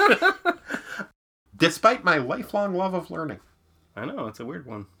 Despite my lifelong love of learning. I know, it's a weird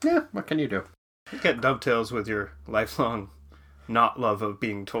one. Yeah, what can you do? I think it dovetails with your lifelong not love of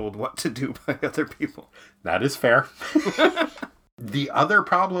being told what to do by other people. That is fair. The other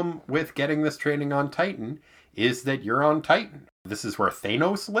problem with getting this training on Titan is that you're on Titan. This is where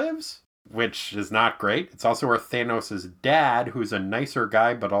Thanos lives, which is not great. It's also where Thanos' dad, who's a nicer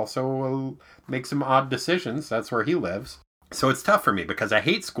guy, but also makes some odd decisions. That's where he lives. So it's tough for me because I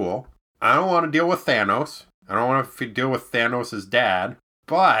hate school. I don't want to deal with Thanos. I don't want to deal with Thanos' dad.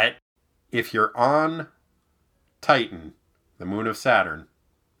 But if you're on Titan, the moon of Saturn,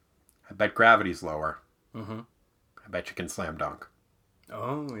 I bet gravity's lower. Mm-hmm. I bet you can slam dunk.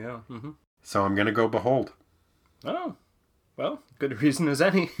 Oh, yeah. Mm-hmm. So I'm going to go Behold. Oh, well, good reason as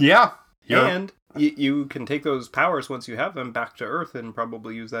any. Yeah. And you can take those powers once you have them back to Earth and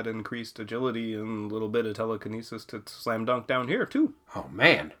probably use that increased agility and a little bit of telekinesis to slam dunk down here, too. Oh,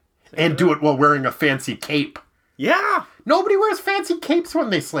 man. And do it while wearing a fancy cape. Yeah! Nobody wears fancy capes when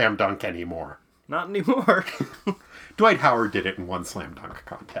they slam dunk anymore. Not anymore. Dwight Howard did it in one slam dunk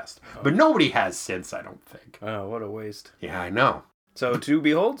contest. But nobody has since, I don't think. Oh, what a waste. Yeah, I know. So, 2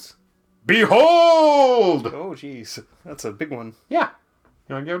 Beholds? Behold! Oh, jeez. That's a big one. Yeah.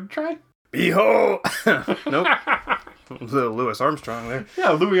 You want to give it a try? Behold! Nope. Little Louis Armstrong there.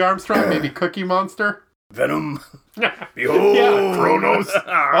 Yeah, Louis Armstrong, maybe Cookie Monster. Venom. Behold! Yeah, Kronos.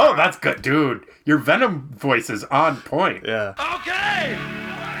 Oh, that's good, dude. Your Venom voice is on point. Yeah. Okay!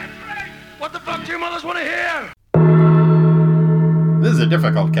 What the fuck do your mothers want to hear? This is a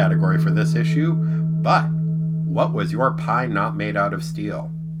difficult category for this issue, but what was your pie not made out of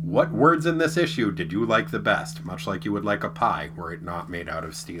steel? What words in this issue did you like the best, much like you would like a pie were it not made out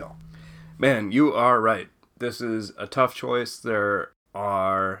of steel? Man, you are right. This is a tough choice. There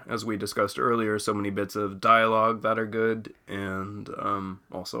are, as we discussed earlier, so many bits of dialogue that are good, and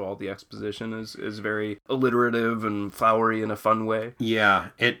also all the exposition is very alliterative and flowery in a fun way. Yeah,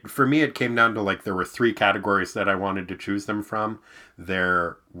 for me it came down to like there were 3 categories that I wanted to choose them from.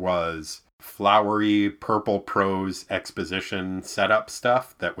 There was flowery purple prose exposition setup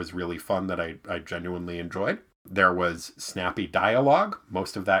stuff that was really fun that I genuinely enjoyed. There was snappy dialogue,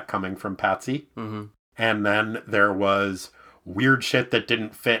 most of that coming from Patsy. Mm-hmm. And then there was weird shit that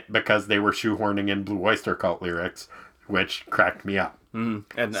didn't fit because they were shoehorning in Blue Oyster Cult lyrics, which cracked me up.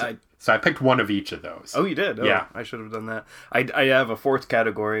 Mm-hmm. And so I picked one of each of those. Oh, you did? Oh, yeah. I should have done that. I have a 4th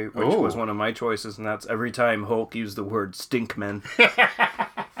category, which was one of my choices, and that's every time Hulk used the word stinkmen.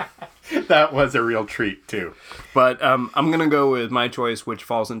 That was a real treat, too. But I'm going to go with my choice, which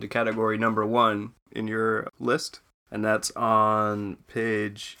falls into category number 1 in your list, and that's on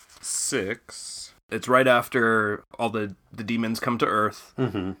page 6. It's right after all the demons come to Earth,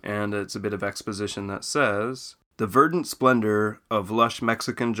 and it's a bit of exposition that says, "The verdant splendor of lush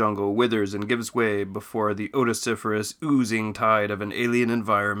Mexican jungle withers and gives way before the odoriferous, oozing tide of an alien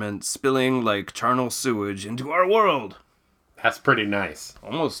environment spilling like charnel sewage into our world." That's pretty nice.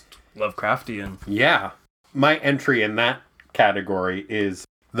 Almost Lovecraftian. Yeah. My entry in that category is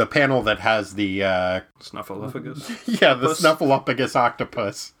the panel that has the... Snuffleupagus? Yeah, the Snuffleupagus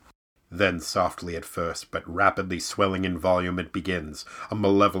octopus. Then softly at first, but rapidly swelling in volume, it begins, a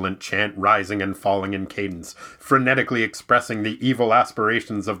malevolent chant rising and falling in cadence, frenetically expressing the evil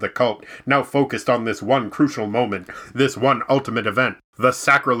aspirations of the cult, now focused on this one crucial moment, this one ultimate event, the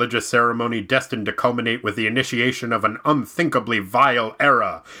sacrilegious ceremony destined to culminate with the initiation of an unthinkably vile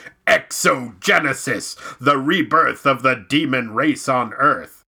era. Exogenesis, the rebirth of the demon race on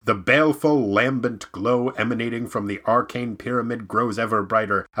Earth. The baleful, lambent glow emanating from the arcane pyramid grows ever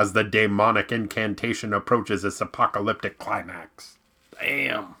brighter as the demonic incantation approaches its apocalyptic climax.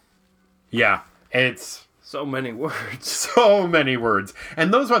 Damn. Yeah, it's So many words. so many words.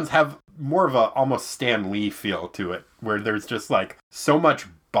 And those ones have more of a almost Stan Lee feel to it, where there's just like so much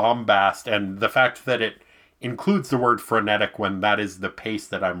bombast, and the fact that it includes the word frenetic when that is the pace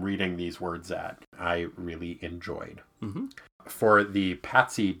that I'm reading these words at, I really enjoyed. Mm-hmm. For the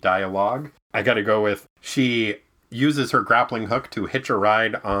Patsy dialogue, I gotta go with, she uses her grappling hook to hitch a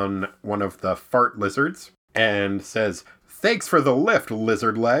ride on one of the fart lizards and says, "Thanks for the lift,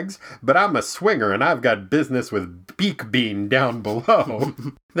 lizard legs, but I'm a swinger and I've got business with Beak Bean down below."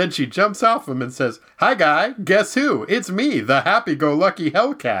 Then she jumps off him and says, "Hi guy, guess who? It's me, the happy-go-lucky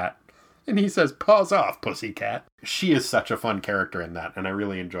Hellcat." And he says, "Paws off, pussycat." She is such a fun character in that, and I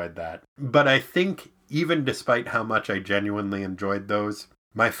really enjoyed that. But I think, even despite how much I genuinely enjoyed those,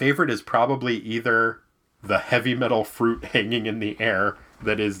 my favorite is probably either the heavy metal fruit hanging in the air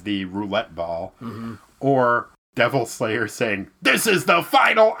that is the roulette ball, or Devil Slayer saying, "This is the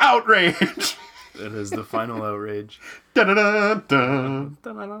final outrage!" It is the final outrage. Dun-dun-dun-dun.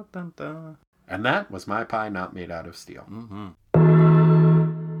 Dun-dun-dun-dun. And that was my pie not made out of steel. Mm-hmm.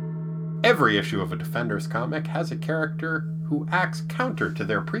 Every issue of a Defenders comic has a character who acts counter to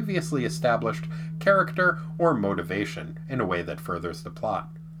their previously established character or motivation in a way that furthers the plot.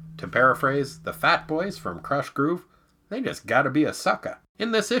 To paraphrase the Fat Boys from Crush Groove, they just gotta be a sucker.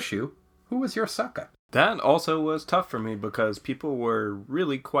 In this issue, who was your sucker? That also was tough for me because people were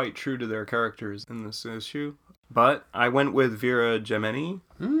really quite true to their characters in this issue. But I went with Vera Gemini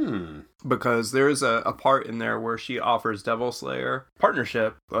because there's a part in there where she offers Devil Slayer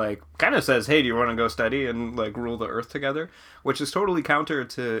partnership, like kind of says, "Hey, do you want to go study and like rule the earth together?" Which is totally counter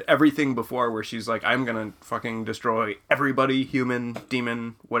to everything before, where she's like, "I'm gonna fucking destroy everybody, human,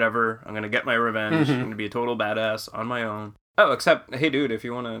 demon, whatever. I'm gonna get my revenge. I'm gonna be a total badass on my own." Oh, except, hey dude, if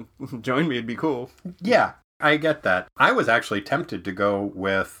you want to join me, it'd be cool. Yeah, I get that. I was actually tempted to go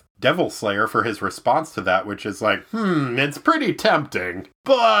with Devil Slayer for his response to that, which is like, it's pretty tempting,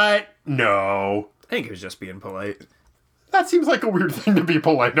 but no. I think he was just being polite. That seems like a weird thing to be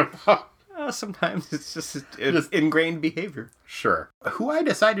polite about. Sometimes it's just ingrained behavior. Sure. Who I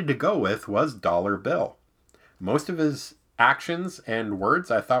decided to go with was Dollar Bill. Most of his actions and words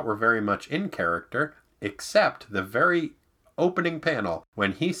I thought were very much in character, except the very opening panel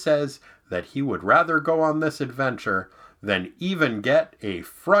when he says that he would rather go on this adventure than even get a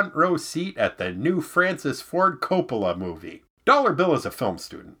front row seat at the new Francis Ford Coppola movie. Dollar Bill is a film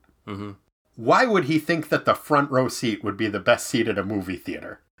student. Mm-hmm. Why would he think that the front row seat would be the best seat at a movie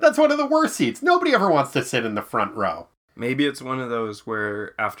theater? That's one of the worst seats. Nobody ever wants to sit in the front row. Maybe it's one of those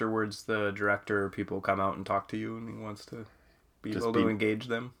where afterwards the director or people come out and talk to you and he wants to be able to engage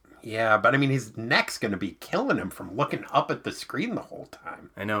them. Yeah, but I mean, his neck's going to be killing him from looking up at the screen the whole time.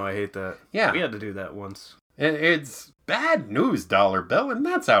 I know, I hate that. Yeah. We had to do that once. It's bad news, Dollar Bill, and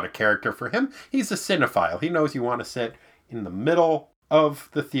that's out of character for him. He's a cinephile. He knows you want to sit in the middle of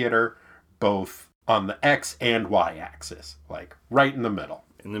the theater, both on the X and Y axis. Like, right in the middle.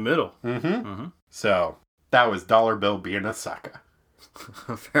 In the middle. Mm-hmm. So, that was Dollar Bill being a sucker.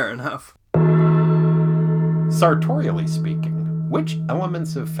 Fair enough. Sartorially speaking, which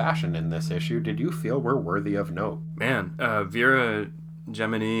elements of fashion in this issue did you feel were worthy of note? Man, Vera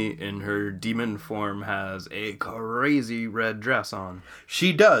Gemini in her demon form has a crazy red dress on.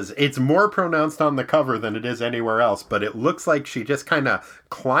 She does. It's more pronounced on the cover than it is anywhere else, but it looks like she just kind of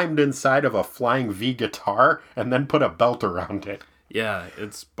climbed inside of a Flying V guitar and then put a belt around it. Yeah,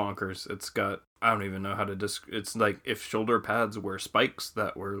 it's bonkers. It's got, I don't even know how to it's like if shoulder pads were spikes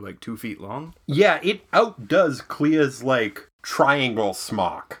that were like 2 feet long. Yeah, it outdoes Clea's like triangle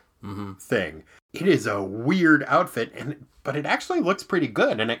smock thing. It is a weird outfit, but it actually looks pretty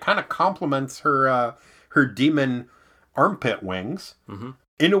good, and it kind of complements her demon armpit wings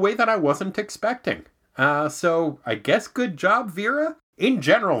in a way that I wasn't expecting. So I guess good job, Vera. In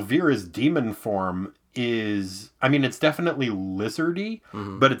general, Vera's demon form is, I mean, it's definitely lizardy,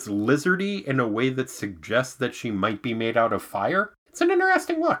 but it's lizardy in a way that suggests that she might be made out of fire. It's an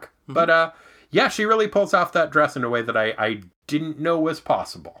interesting look. But yeah, she really pulls off that dress in a way that I didn't know was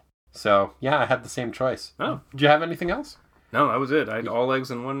possible. So yeah, I had the same choice. Oh. Did you have anything else? No, that was it. I had all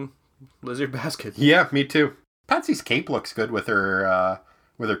eggs in one lizard basket. Yeah, me too. Patsy's cape looks good with her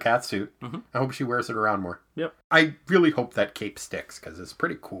cat suit. I hope she wears it around more. Yep. I really hope that cape sticks because it's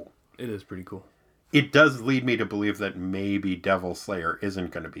pretty cool. It is pretty cool. it does lead me to believe that maybe Devil Slayer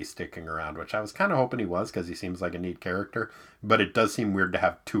isn't going to be sticking around, which I was kind of hoping he was because he seems like a neat character. But it does seem weird to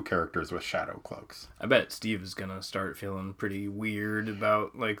have two characters with shadow cloaks. I bet Steve is going to start feeling pretty weird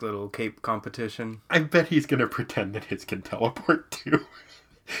about, like, little cape competition. I bet he's going to pretend that his can teleport too.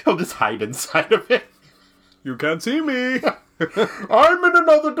 He'll just hide inside of it. You can't see me! I'm in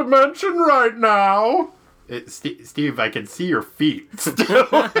another dimension right now! Steve, I can see your feet still.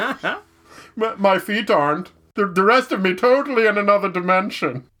 My feet aren't. The rest of me totally in another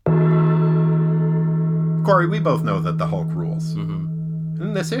dimension. Corey, we both know that the Hulk rules. Mm-hmm.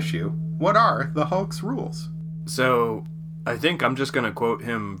 In this issue, what are the Hulk's rules? So, I think I'm just going to quote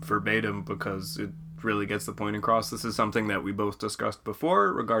him verbatim because it really gets the point across. This is something that we both discussed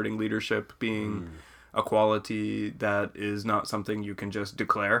before regarding leadership being a quality that is not something you can just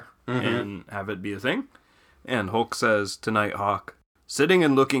declare and have it be a thing. And Hulk says to Nighthawk, "Sitting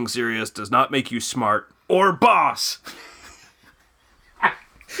and looking serious does not make you smart or boss."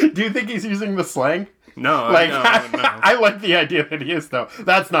 Do you think he's using the slang? No, Like, no. I like the idea that he is, though.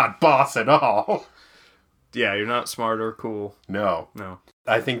 That's not boss at all. Yeah, you're not smart or cool. No. No.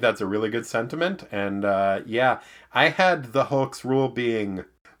 I think that's a really good sentiment. And, yeah, I had the Hulk's rule being,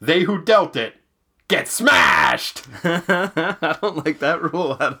 they who dealt it get smashed! I don't like that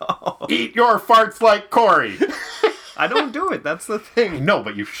rule at all. Eat your farts like Corey! I don't do it. That's the thing. No,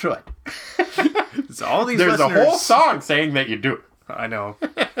 but you should. It's all these There's listeners. a whole song saying that you do it. I know.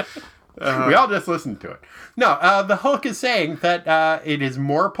 We all just listened to it. No, the Hulk is saying that it is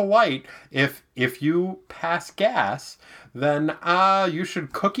more polite if you pass gas, then you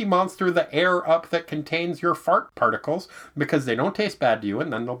should Cookie Monster the air up that contains your fart particles because they don't taste bad to you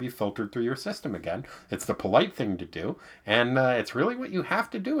and then they'll be filtered through your system again. It's the polite thing to do, and it's really what you have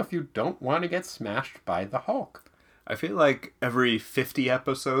to do if you don't want to get smashed by the Hulk. I feel like every 50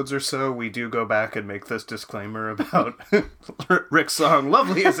 episodes or so, we do go back and make this disclaimer about Rick's song,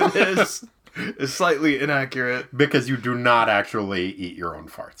 lovely as it is slightly inaccurate. Because you do not actually eat your own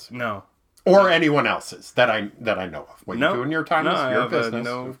farts. No. Or anyone else's that I know of. What No. you do in your time No, is I your have a business,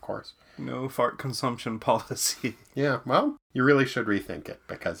 no- of course. No fart consumption policy. Yeah, well, you really should rethink it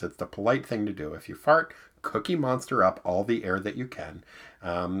because it's the polite thing to do. If you fart, Cookie Monster up all the air that you can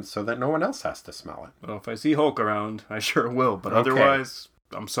so that no one else has to smell it. Well, if I see Hulk around, I sure will. But Okay. otherwise,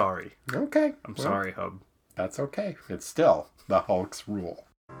 I'm sorry. Okay. I'm sorry, Hub. That's okay. It's still the Hulk's rule.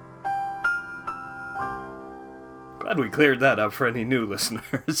 Glad we cleared that up for any new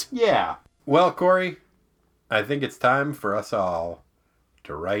listeners. Yeah. Well, Corey, I think it's time for us all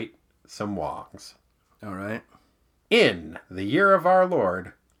to write some Wongs. All right. In the year of our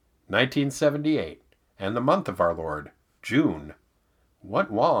Lord, 1978, and the month of our Lord, June,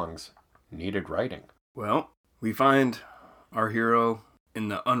 what Wongs needed writing? Well, we find our hero in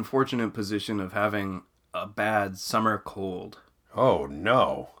the unfortunate position of having a bad summer cold. Oh,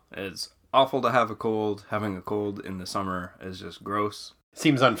 no. It's awful to have a cold. Having a cold in the summer is just gross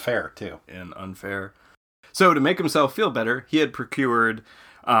Seems unfair, too. and unfair. So to make himself feel better, he had procured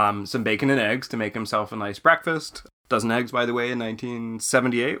some bacon and eggs to make himself a nice breakfast. Dozen eggs, by the way, in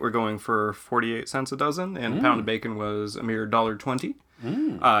 1978 were going for 48 cents a dozen, and a pound of bacon was a mere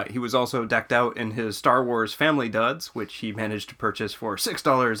 $1.20. He was also decked out in his Star Wars family duds, which he managed to purchase for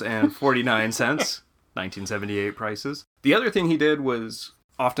 $6.49, 1978 prices. The other thing he did was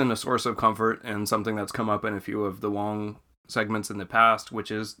often a source of comfort and something that's come up in a few of the Wong segments in the past, which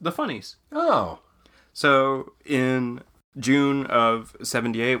is the funnies. Oh. So in June of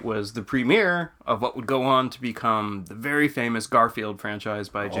 78 was the premiere of what would go on to become the very famous Garfield franchise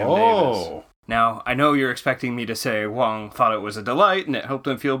by Jim Davis. Now, I know you're expecting me to say Wong thought it was a delight and it helped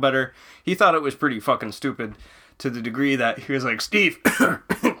him feel better. He thought it was pretty fucking stupid to the degree that he was like, "Steve, come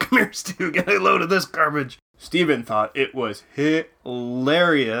here, Steve, get a load of this garbage." Steven thought it was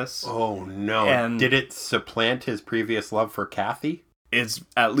hilarious. Oh, no. And- did it supplant his previous love for Kathy? It's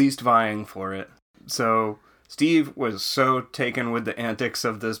at least vying for it. So Steve was so taken with the antics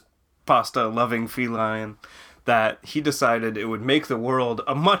of this pasta-loving feline that he decided it would make the world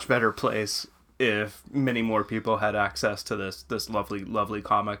a much better place if many more people had access to this lovely, lovely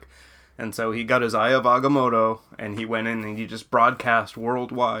comic. And so he got his Eye of Agamotto, and he went in and he just broadcast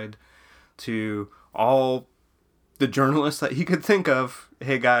worldwide to all the journalists that he could think of,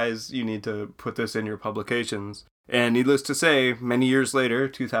 "Hey guys, you need to put this in your publications." And needless to say, many years later,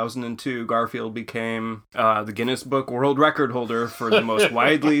 2002, Garfield became the Guinness Book World Record holder for the most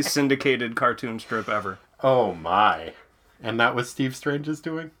widely syndicated cartoon strip ever. Oh, my. And that was Steve Strange's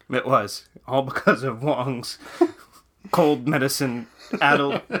doing? It was. All because of Wong's cold medicine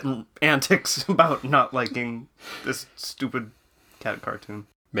adult antics about not liking this stupid cat cartoon.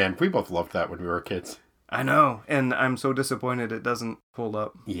 Man, we both loved that when we were kids. I know, and I'm so disappointed it doesn't hold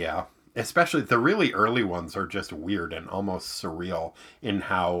up. Yeah. Especially the really early ones are just weird and almost surreal in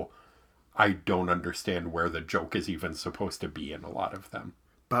how I don't understand where the joke is even supposed to be in a lot of them.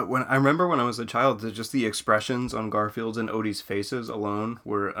 But I remember when I was a child, just the expressions on Garfield's and Odie's faces alone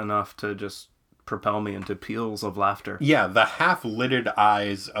were enough to just propel me into peals of laughter. Yeah, the half-lidded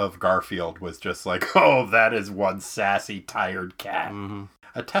eyes of Garfield was just like, oh, that is one sassy, tired cat. Mm-hmm.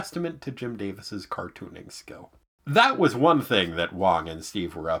 A testament to Jim Davis's cartooning skill. That was one thing that Wong and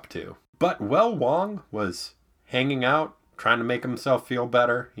Steve were up to. But while Wong was hanging out, trying to make himself feel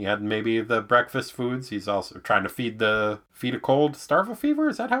better, he had maybe the breakfast foods. He's also trying to feed a cold, starve a fever.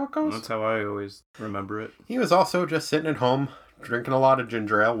 Is that how it goes? That's how I always remember it. He was also just sitting at home, drinking a lot of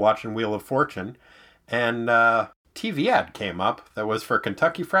ginger ale, watching Wheel of Fortune, and TV ad came up that was for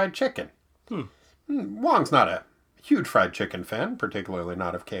Kentucky Fried Chicken. Wong's not a huge fried chicken fan, particularly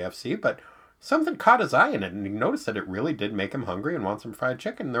not of KFC, but something caught his eye in it, and he noticed that it really did make him hungry and want some fried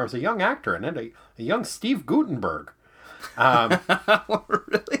chicken. There was a young actor in it, a young Steve Guttenberg.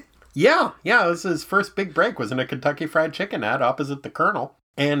 Really? Yeah, it was his first big break, was in a Kentucky Fried Chicken ad opposite the Colonel.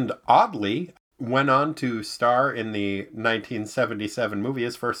 And oddly, went on to star in the 1977 movie.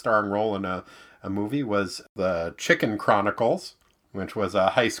 His first starring role in a movie was The Chicken Chronicles, which was a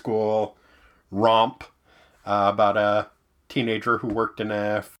high school romp about a teenager who worked in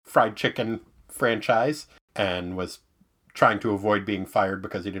a fried chicken franchise and was trying to avoid being fired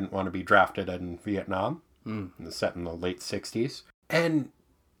because he didn't want to be drafted in Vietnam. It was set in the late 60s. And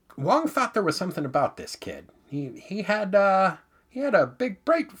Wong thought there was something about this kid. He had a big,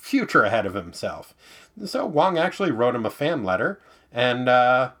 bright future ahead of himself. So Wong actually wrote him a fan letter. And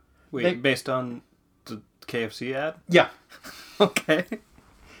based on the KFC ad? Yeah. Okay.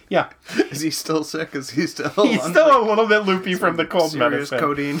 Yeah. Is he still sick? Is he still... He's still a little bit loopy from the cold medicine.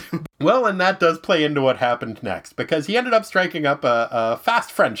 Codeine. Well, and that does play into what happened next, because he ended up striking up a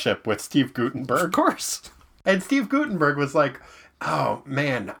fast friendship with Steve Guttenberg. Of course. And Steve Guttenberg was like, oh,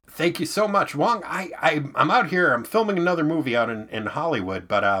 man, thank you so much, Wong. I'm out here. I'm filming another movie out in Hollywood,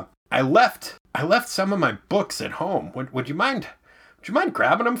 but I left some of my books at home. Would you mind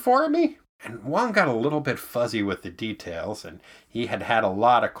grabbing them for me? And Wong got a little bit fuzzy with the details, and he had a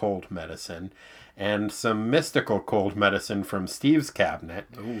lot of cold medicine and some mystical cold medicine from Steve's cabinet.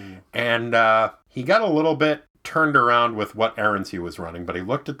 Ooh. And he got a little bit turned around with what errands he was running, but he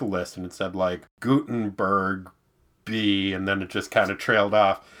looked at the list and it said, like, Gutenberg B, and then it just kind of trailed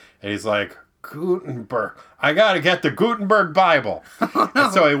off. And he's like, Gutenberg, I gotta get the Gutenberg Bible.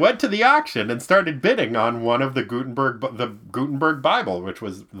 And so he went to the auction and started bidding on one of the Gutenberg Bible, which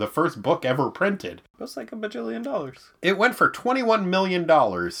was the first book ever printed. That's like $1 bajillion. It went for $21 million,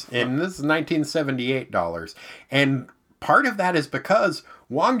 and this is 1978 dollars. And part of that is because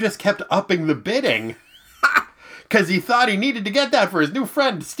Wong just kept upping the bidding because he thought he needed to get that for his new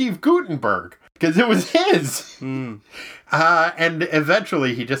friend, Steve Guttenberg, because it was his. And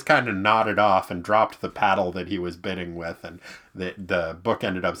eventually he just kind of nodded off and dropped the paddle that he was bidding with, and the book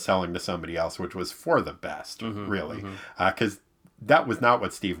ended up selling to somebody else, which was for the best, really, because that was not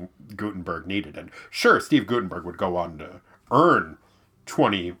what Steve Guttenberg needed. And sure, Steve Guttenberg would go on to earn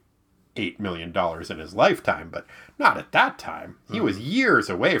 $28 million in his lifetime, but not at that time. He was years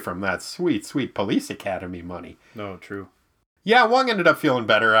away from that sweet, sweet Police Academy money. No, true. Yeah, Wong ended up feeling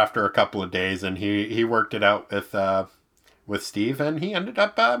better after a couple of days, and he worked it out with Steve, and he ended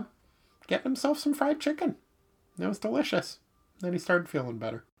up getting himself some fried chicken. It was delicious. Then he started feeling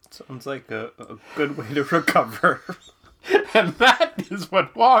better. Sounds like a good way to recover. And that is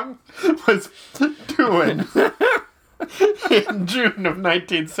what Wong was doing in June of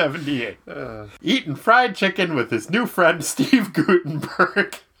 1978. Eating fried chicken with his new friend Steve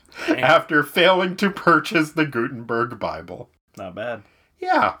Guttenberg after failing to purchase the Gutenberg Bible. Not bad.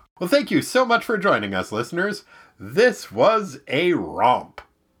 Yeah. Well, thank you so much for joining us, listeners. This was a romp.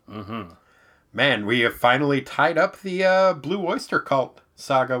 Man, we have finally tied up the Blue Oyster Cult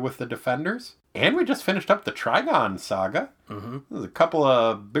saga with the Defenders. And we just finished up the Trigon saga. There's a couple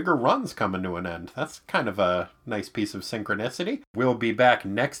of bigger runs coming to an end. That's kind of a nice piece of synchronicity. We'll be back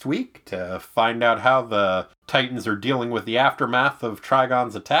next week to find out how the Titans are dealing with the aftermath of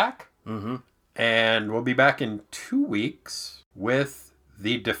Trigon's attack. And we'll be back in 2 weeks with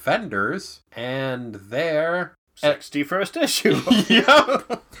the Defenders and their 61st issue.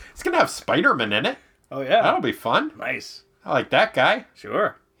 Yep. It's going to have Spider-Man in it. Oh, yeah. That'll be fun. Nice. I like that guy.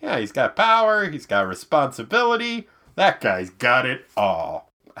 Sure. Yeah, he's got power. He's got responsibility. That guy's got it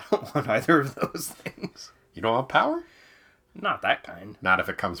all. I don't want either of those things. You don't want power? Not that kind. Not if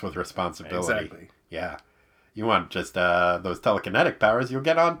it comes with responsibility. Exactly. Yeah. You want just those telekinetic powers you'll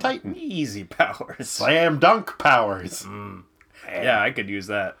get on Titan. Easy powers. Slam dunk powers. Yeah, I could use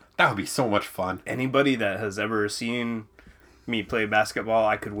that. That would be so much fun. Anybody that has ever seen me play basketball,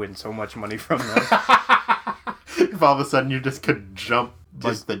 I could win so much money from them. If all of a sudden you just could jump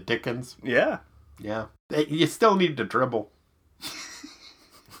like the Dickens. Yeah. Yeah. You still need to dribble.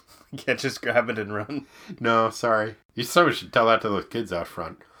 You can't just grab it and run. No, sorry. Someone should tell that to those kids out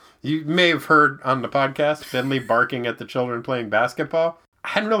front. You may have heard on the podcast Finley barking at the children playing basketball. I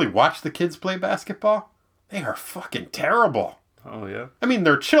hadn't really watched the kids play basketball. They are fucking terrible. Oh, yeah? I mean,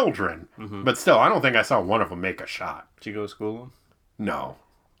 they're children. But still, I don't think I saw one of them make a shot. Did you go to school? No.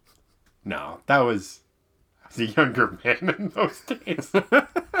 That was... I was a younger man in those days.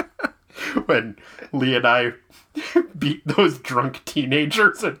 When Lee and I beat those drunk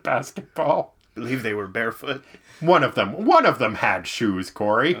teenagers at basketball. I believe they were barefoot. One of them had shoes,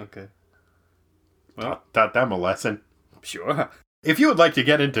 Corey. Okay. Well, Taught them a lesson. sure. If you would like to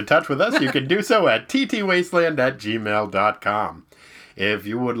get into touch with us, you can do so at ttwasteland@gmail.com. If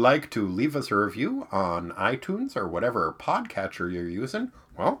you would like to leave us a review on iTunes or whatever podcatcher you're using,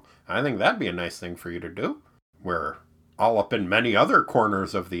 well, I think that'd be a nice thing for you to do. We're all up in many other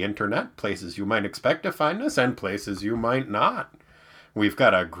corners of the internet, places you might expect to find us and places you might not. We've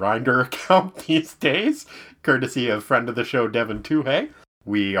got a Grindr account these days, courtesy of friend of the show, Devin Tuhey.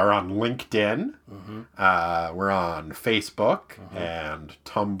 We are on LinkedIn. We're on Facebook and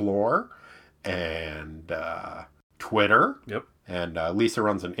Tumblr and Twitter. Yep. And Lisa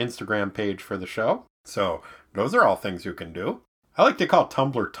runs an Instagram page for the show. So those are all things you can do. I like to call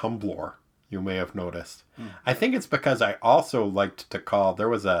Tumblr Tumblr, you may have noticed. I think it's because I also liked to call... There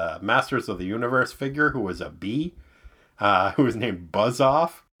was a Masters of the Universe figure who was a bee, who was named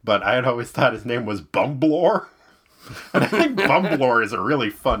Buzz-Off. But I had always thought his name was Bumblor. And I think Bumblor is a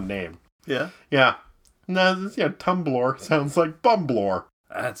really fun name. Yeah? Yeah. No, Tumblr sounds like Bumblor.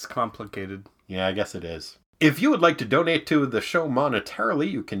 That's complicated. Yeah, I guess it is. If you would like to donate to the show monetarily,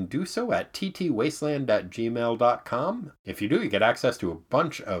 you can do so at ttwasteland@gmail.com. If you do, you get access to a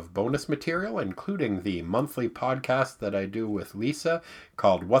bunch of bonus material, including the monthly podcast that I do with Lisa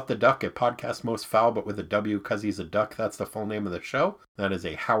called What the Duck, a podcast most foul but with a W because he's a duck. That's the full name of the show. That is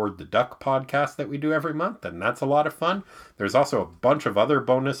a Howard the Duck podcast that we do every month, and that's a lot of fun. There's also a bunch of other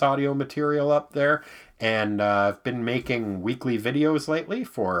bonus audio material up there. And I've been making weekly videos lately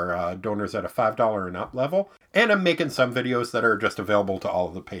for donors at a $5 and up level. And I'm making some videos that are just available to all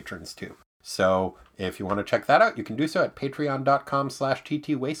of the patrons too. So if you want to check that out, you can do so at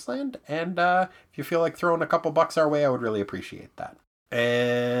patreon.com/ttwasteland. And if you feel like throwing a couple bucks our way, I would really appreciate that.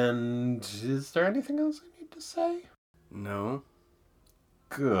 And is there anything else I need to say? No.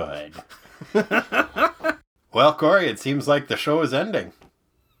 Good. Well, Corey, it seems like the show is ending.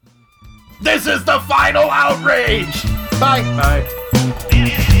 This is the final outrage! Bye! Bye.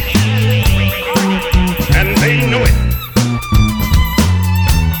 And they know it.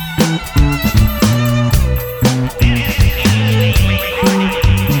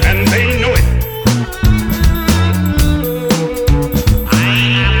 And they know it.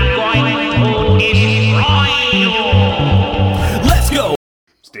 I'm going to destroy you. Let's go.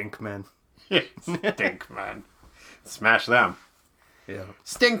 Stinkman. Stinkman. Smash them. Yeah.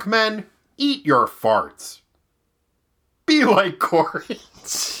 Stinkmen, eat your farts. Be like Corey.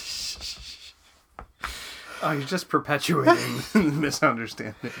 Oh, you're just perpetuating the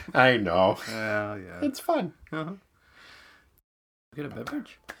misunderstanding. I know. Yeah, yeah. It's fun. Get a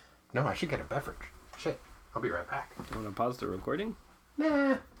beverage? No, I should get a beverage. Shit. I'll be right back. You want to pause the recording?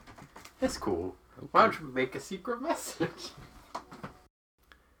 Nah. It's cool. Okay. Why don't you make a secret message?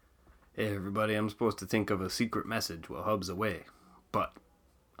 Hey, everybody, I'm supposed to think of a secret message while Hub's away. But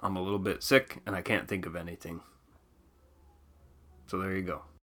I'm a little bit sick, and I can't think of anything. So there you go.